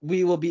Gear.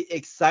 We will be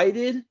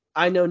excited.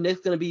 I know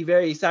Nick's going to be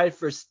very excited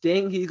for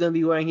Sting. He's going to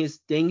be wearing his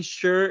Sting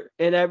shirt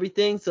and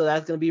everything, so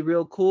that's going to be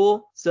real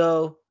cool.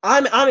 So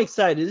I'm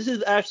excited. This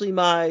is actually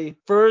my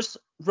first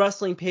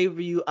wrestling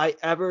pay-per-view I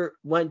ever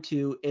went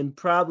to in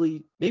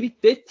probably maybe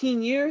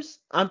 15 years.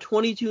 I'm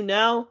 22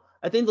 now.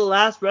 I think the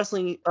last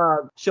wrestling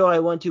show I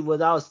went to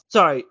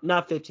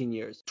not 15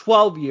 years,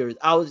 12 years.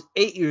 I was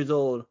 8 years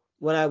old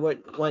when I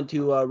went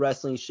to a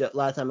wrestling show.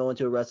 Last time I went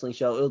to a wrestling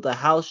show, it was a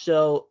house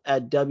show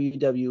at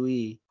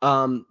WWE.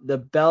 One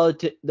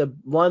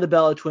of the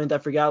Bella twins, I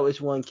forgot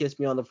which one, kissed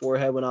me on the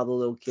forehead when I was a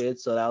little kid,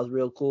 so that was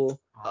real cool.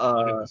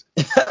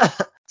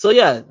 So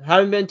yeah,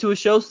 haven't been to a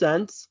show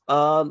since.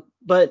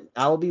 But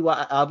I'll be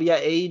at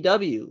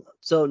AEW.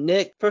 So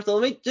Nick, first of all,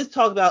 let me just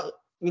talk about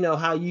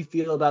how you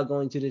feel about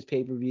going to this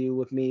pay-per-view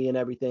with me and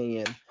everything,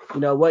 and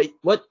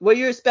what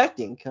you're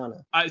expecting, kind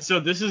of.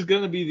 So this is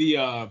gonna be the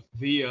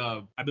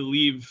I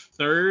believe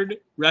third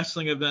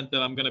wrestling event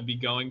that I'm gonna be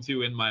going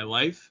to in my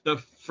life. The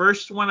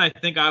first one I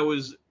think it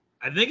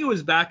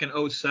was back in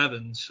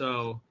 2007.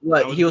 So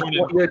what? You're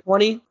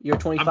 20? You're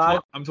 25?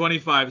 I'm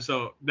 25.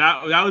 So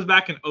that was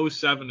back in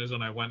 2007 is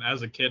when I went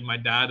as a kid. My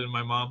dad and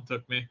my mom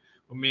took me,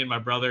 with me and my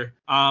brother.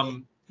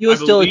 You were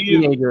still a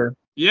teenager.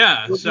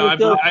 Yeah, so I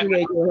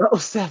believe.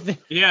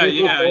 Yeah.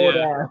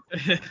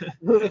 And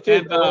what's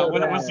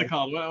it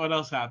called? What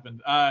else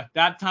happened?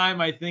 That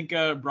time I think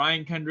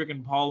Brian Kendrick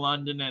and Paul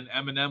London and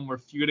Eminem were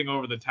feuding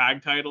over the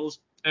tag titles.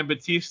 And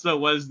Batista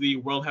was the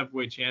World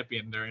Heavyweight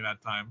Champion during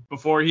that time,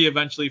 before he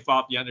eventually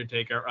fought The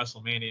Undertaker at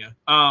WrestleMania.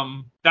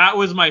 That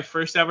was my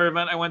first ever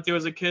event I went to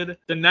as a kid.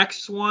 The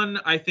next one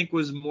I think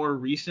was more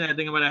recent. I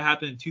think it might have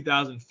happened in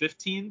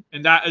 2015,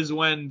 and that is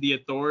when The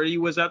Authority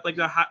was at like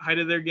the height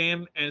of their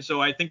game. And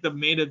so I think the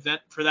main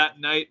event for that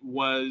night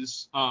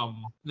was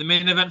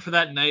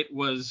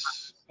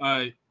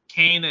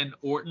Kane and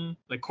Orton,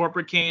 like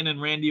Corporate Kane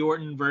and Randy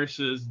Orton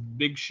versus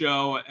Big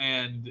Show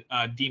and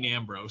Dean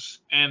Ambrose.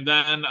 And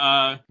then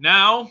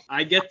now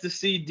I get to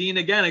see Dean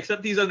again,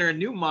 except he's under a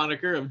new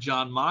moniker of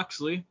Jon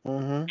Moxley.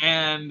 Mm-hmm.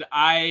 And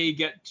I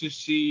get to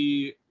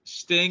see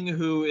Sting,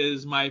 who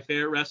is my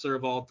favorite wrestler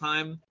of all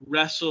time,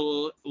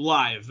 wrestle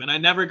live. And I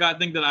never got to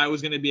think that I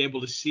was going to be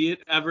able to see it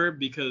ever,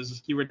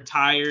 because he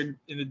retired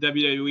in the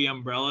WWE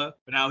umbrella.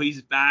 But now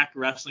he's back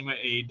wrestling with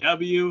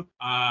AEW.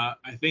 I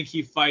think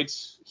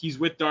he's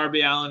with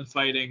Darby Allin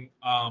fighting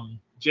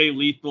Jay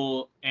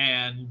Lethal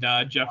and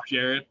Jeff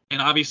Jarrett.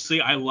 And obviously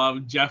I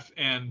love Jeff,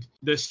 and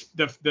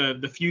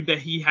the feud that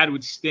he had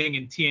with Sting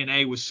in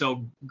TNA was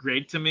so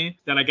great to me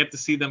that I get to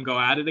see them go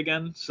at it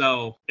again.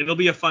 So it'll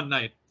be a fun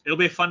night. It'll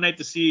be a fun night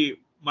to see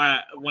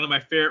one of my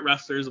favorite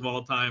wrestlers of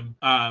all time,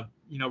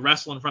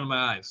 wrestle in front of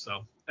my eyes.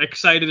 So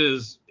excited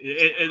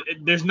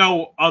there's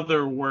no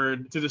other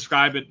word to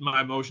describe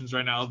my emotions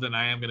right now than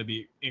I am going to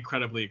be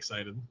incredibly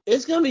excited.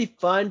 It's going to be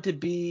fun to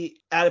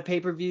be at a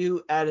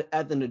pay-per-view as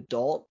an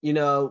adult,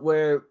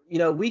 where,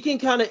 we can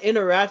kind of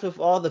interact with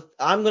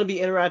I'm going to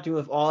be interacting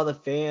with all the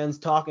fans,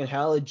 talking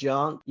hella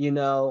junk.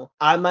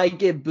 I might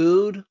get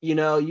booed,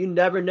 you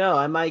never know.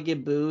 I might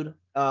get booed.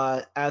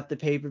 at the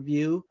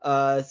pay-per-view.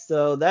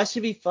 So that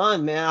should be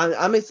fun, man.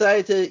 I'm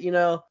excited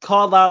to,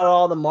 call out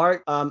all the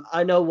Mark.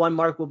 I know one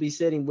Mark will be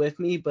sitting with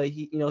me, but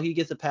he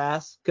gets a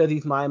pass because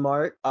he's my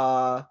Mark.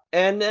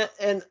 And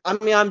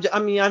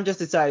I'm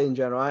just excited in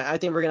general. I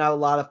think we're gonna have a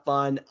lot of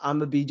fun. I'm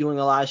gonna be doing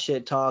a lot of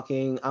shit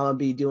talking. I'm gonna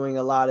be doing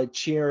a lot of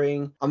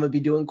cheering. I'm gonna be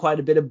doing quite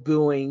a bit of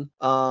booing.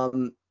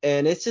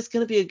 And it's just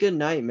going to be a good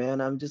night, man.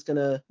 I'm just going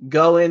to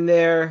go in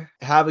there,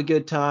 have a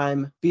good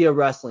time, be a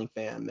wrestling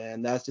fan,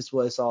 man. That's just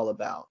what it's all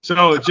about.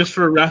 So just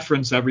for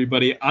reference,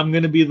 everybody, I'm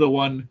going to be the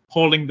one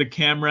holding the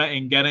camera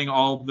and getting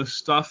all the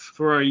stuff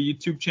for our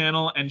YouTube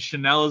channel. And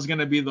Chanel is going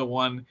to be the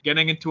one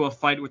getting into a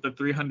fight with a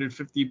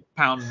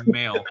 350-pound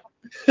male.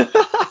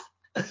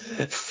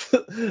 It's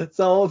gonna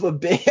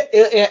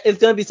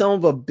be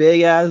someone with a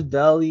big ass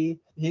belly.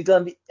 He's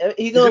gonna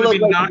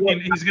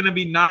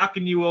be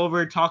knocking you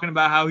over, talking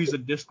about how he's a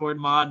Discord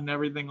mod and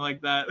everything like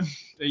that.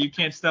 You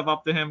can't step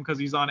up to him because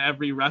he's on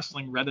every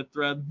wrestling Reddit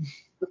thread.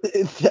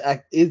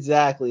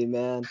 Exactly,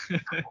 man.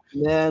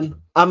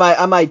 Man,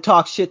 I might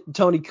talk shit to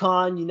Tony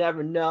Khan. You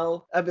never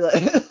know. I'd be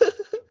like,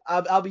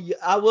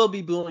 I will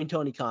be booing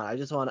Tony Khan.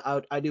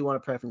 I do want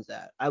to preference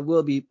that. I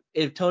will be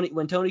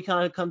when Tony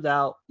Khan comes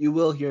out, you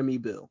will hear me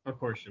boo. Of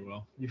course you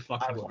will. You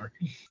fucking mark.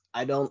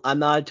 I'm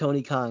not a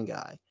Tony Khan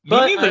guy.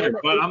 Me neither,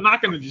 but I'm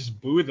not gonna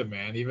just boo the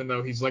man, even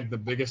though he's like the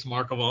biggest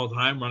mark of all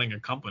time running a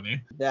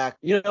company.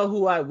 You know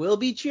who I will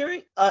be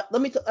cheering?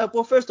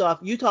 Well, first off,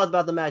 you talked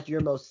about the match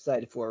you're most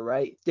excited for,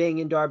 right? Sting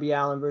and Darby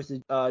Allin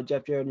versus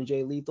Jeff Jarrett and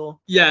Jay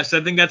Lethal. Yes,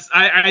 I think that's.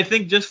 I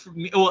think just for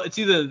me, well,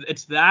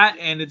 it's that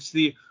and it's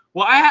the.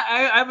 Well,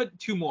 I have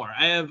two more.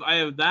 I have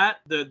that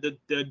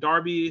the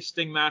Darby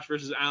Sting match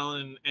versus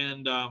Allen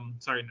and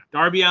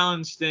Darby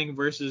Allin Sting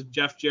versus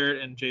Jeff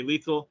Jarrett and Jay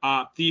Lethal.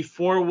 The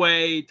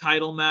 4-way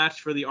title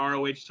match for the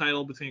ROH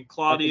title between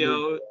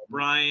Claudio,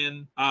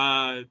 Bryan,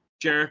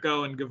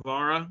 Jericho and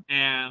Guevara,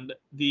 and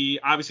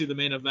obviously the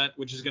main event,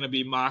 which is going to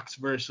be Mox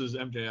versus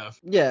MJF.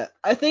 Yeah,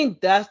 I think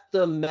that's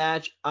the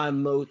match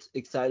I'm most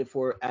excited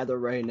for as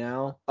of right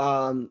now.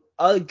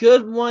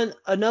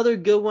 Another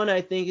good one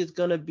I think is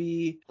gonna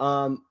be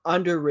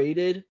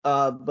underrated,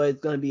 but it's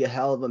gonna be a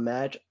hell of a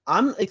match.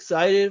 I'm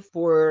excited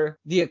for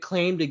the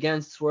Acclaimed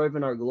against Swerve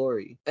in Our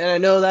Glory, and I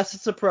know that's a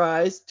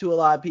surprise to a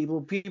lot of people.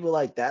 People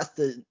like that's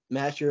the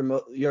match you're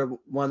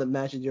one of the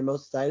matches you're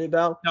most excited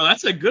about. No,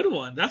 that's a good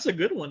one. That's a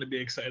good one to be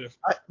excited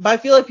for. But I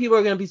feel like people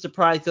are gonna be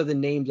surprised because the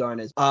names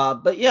aren't as.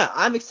 But yeah,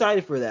 I'm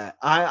excited for that.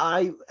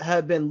 I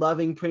have been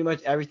loving pretty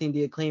much everything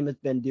the Acclaim has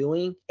been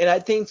doing, and I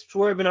think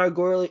Swerve in Our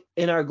Glory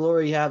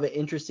have an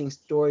interesting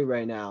story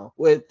right now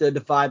with the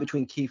divide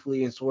between Keith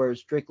Lee and Swerve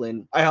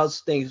Strickland. I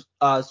also think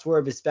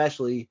Swerve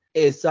especially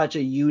is such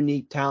a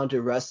unique,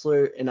 talented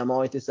wrestler, and I'm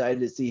always excited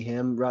to see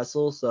him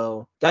wrestle.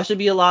 So that should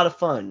be a lot of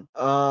fun.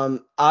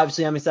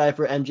 Obviously, I'm excited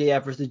for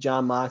MJF versus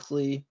Jon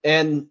Moxley,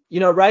 and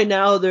right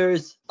now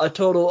there's a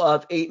total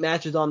of 8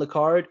 matches on the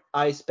card.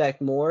 I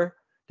expect more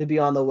to be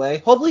on the way.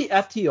 Hopefully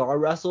FTR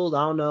wrestles.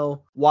 I don't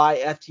know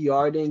why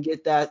FTR didn't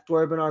get that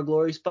Swerve in Our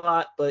Glory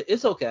spot, but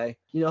it's okay.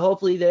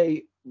 Hopefully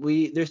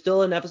there's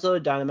still an episode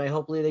of Dynamite.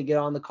 Hopefully they get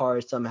on the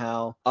card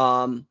somehow.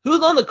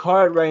 Who's on the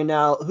card right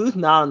now? Who's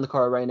not on the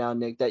card right now,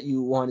 Nick, that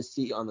you want to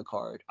see on the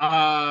card?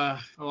 Well,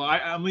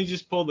 let me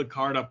just pull the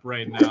card up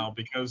right now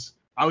because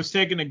I was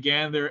taking a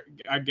gander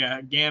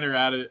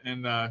at it,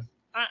 and I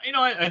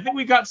think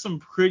we got some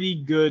pretty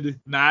good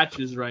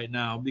matches right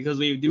now because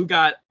we do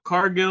got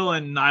Cargill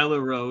and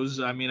Nyla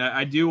Rose. I mean,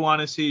 I do want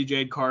to see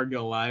Jade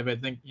Cargill live. I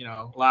think,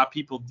 a lot of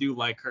people do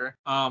like her.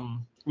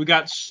 We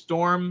got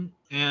Storm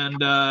and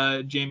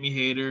Jamie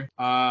Hayter.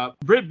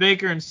 Britt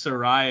Baker and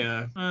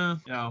Saraya. I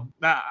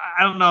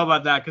don't know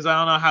about that because I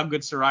don't know how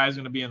good Saraya is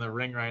going to be in the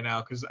ring right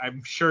now because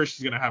I'm sure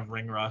she's going to have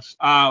ring rust.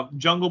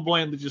 Jungle Boy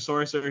and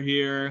Luchasaurus are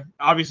here.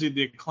 Obviously,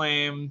 the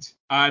Acclaimed.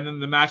 And then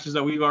the matches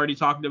that we've already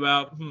talked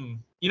about.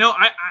 I'm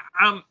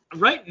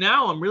right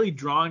now I'm really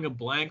drawing a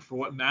blank for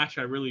what match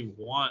I really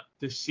want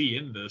to see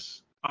in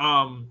this.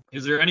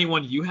 Is there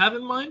anyone you have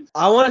in mind?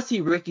 I want to see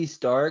Ricky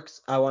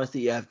Starks. I want to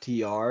see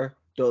FTR.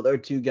 Those are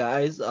 2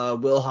 guys.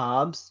 Will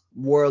Hobbs,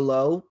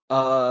 Wardlow.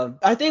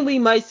 I think we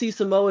might see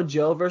Samoa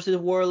Joe versus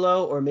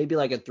Wardlow, or maybe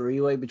like a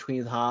 3-way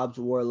between Hobbs,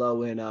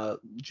 Wardlow, and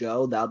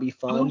Joe. That'll be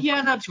fun. Oh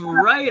yeah, that's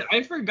right.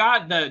 I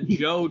forgot that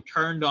Joe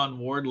turned on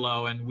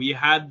Wardlow, and we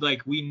had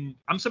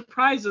I'm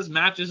surprised this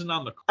match isn't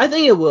on the. I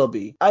think it will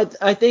be.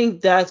 I think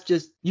that's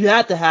just you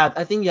have to have.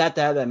 I think you have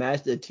to have that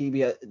match. The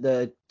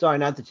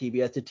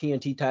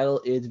TNT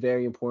title is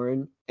very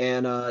important.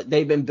 And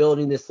they've been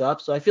building this up,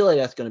 so I feel like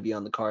that's going to be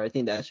on the card. I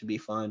think that should be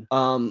fun.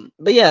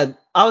 But yeah,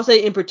 I would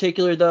say in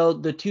particular, though,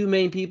 the 2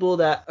 main people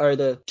that are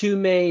the 2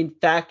 main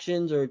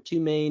factions or 2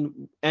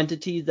 main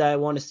entities that I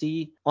want to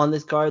see on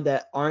this card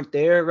that aren't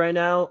there right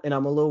now, and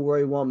I'm a little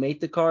worried won't make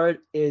the card,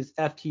 is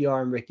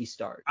FTR and Ricky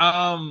Stark.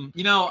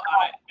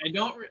 I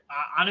don't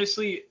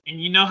honestly,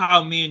 and you know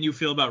how me and you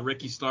feel about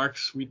Ricky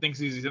Starks. We think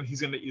he's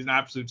an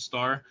absolute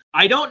star.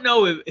 I don't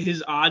know if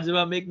his odds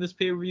about making this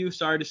pay-per-view,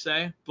 sorry to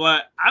say,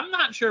 but I'm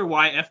not sure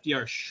why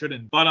FDR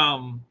shouldn't. But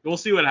we'll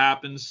see what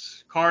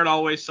happens. Card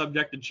always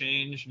subject to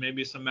change.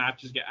 Maybe some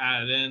matches get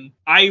added in.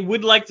 I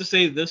would like to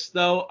say this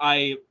though.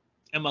 I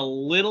am a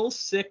little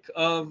sick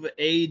of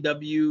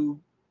AEW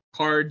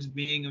cards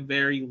being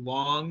very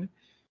long,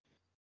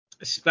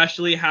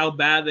 especially how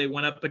bad they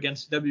went up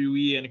against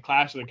WWE in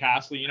Clash of the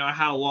Castle. You know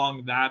how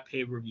long that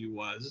pay-per-view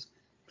was.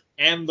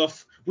 And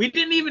we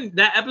didn't even,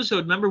 that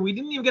episode, remember, we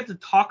didn't even get to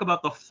talk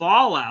about the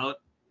fallout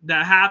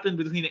that happened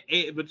between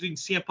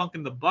CM Punk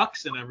and the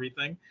Bucks and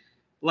everything.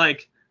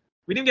 Like,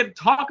 we didn't get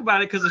to talk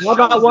about it because the show. What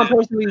about one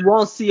person we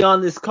won't see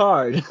on this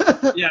card?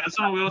 Yeah, that's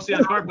not what we won't see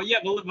on the card. But yeah,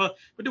 but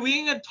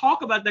we didn't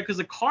talk about that because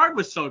the card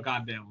was so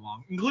goddamn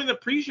long, including the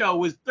pre-show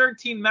was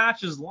 13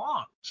 matches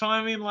long. So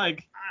I mean,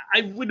 like,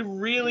 I would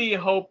really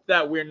hope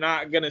that we're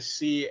not gonna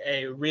see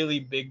a really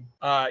big,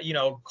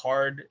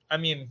 card. I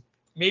mean,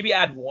 maybe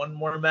add one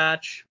more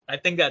match. I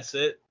think that's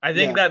it. I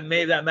think that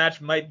maybe that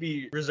match might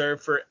be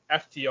reserved for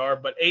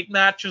FTR, but 8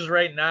 matches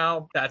right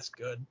now, that's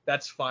good.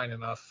 That's fine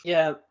enough.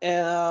 Yeah,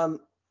 and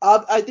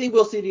I think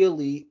we'll see the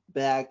Elite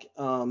back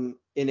in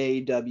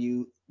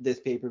AEW this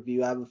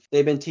pay-per-view.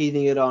 They've been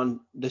teasing it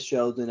on the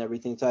shows and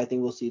everything, so I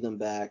think we'll see them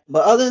back.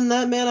 But other than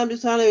that, man, I'm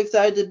just kind of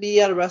excited to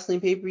be at a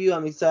wrestling pay-per-view.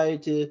 I'm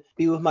excited to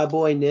be with my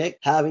boy Nick,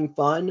 having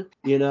fun,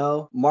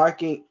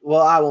 marking.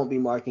 Well, I won't be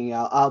marking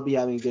out. I'll be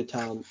having a good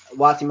time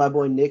watching my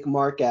boy Nick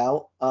mark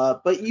out.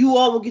 But you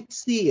all will get to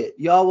see it.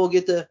 Y'all will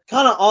get to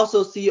kind of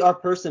also see our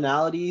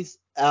personalities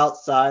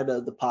outside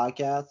of the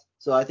podcast.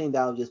 So I think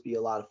that'll just be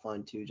a lot of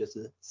fun too, just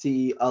to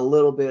see a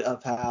little bit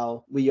of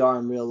how we are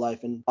in real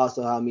life and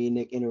also how me and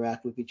Nick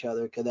interact with each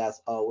other, because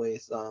that's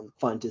always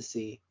fun to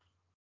see.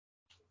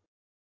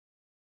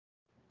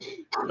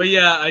 But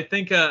yeah, I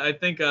think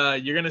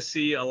you're gonna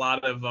see a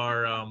lot of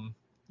our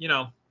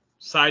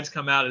sides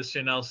come out, as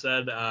Chanel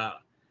said.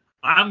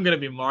 I'm gonna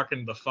be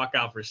marking the fuck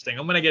out for Sting.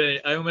 I'm gonna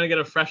get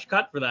a fresh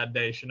cut for that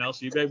day, Chanel.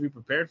 So you better be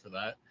prepared for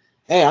that.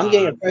 Hey, I'm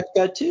getting a fresh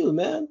cut too,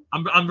 man.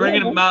 I'm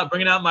bringing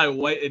out my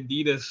white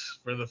Adidas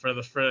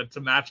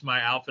to match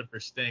my outfit for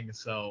Sting.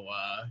 So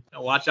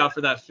watch out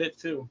for that fit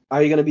too.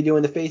 Are you gonna be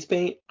doing the face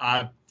paint?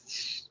 I'm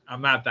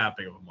not that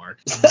big of a mark.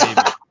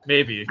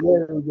 Maybe.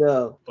 There we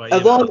go. But,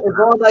 as long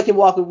as I can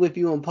walk with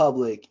you in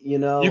public, You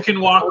can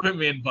walk with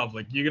me in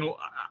public.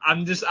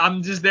 I'm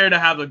just there to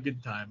have a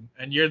good time,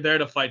 and you're there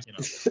to fight.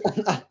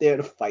 I'm not there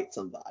to fight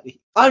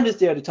somebody. I'm just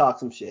there to talk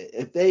some shit.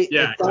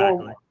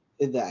 Exactly.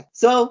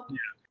 So. Yeah.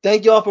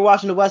 Thank you all for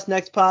watching the What's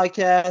Next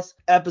podcast,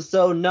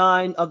 episode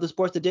 9 of the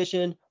Sports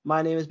Edition.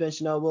 My name has been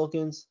Chanel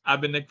Wilkins.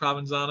 I've been Nick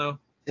Provenzano.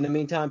 In the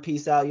meantime,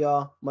 peace out,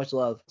 y'all. Much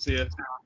love. See ya.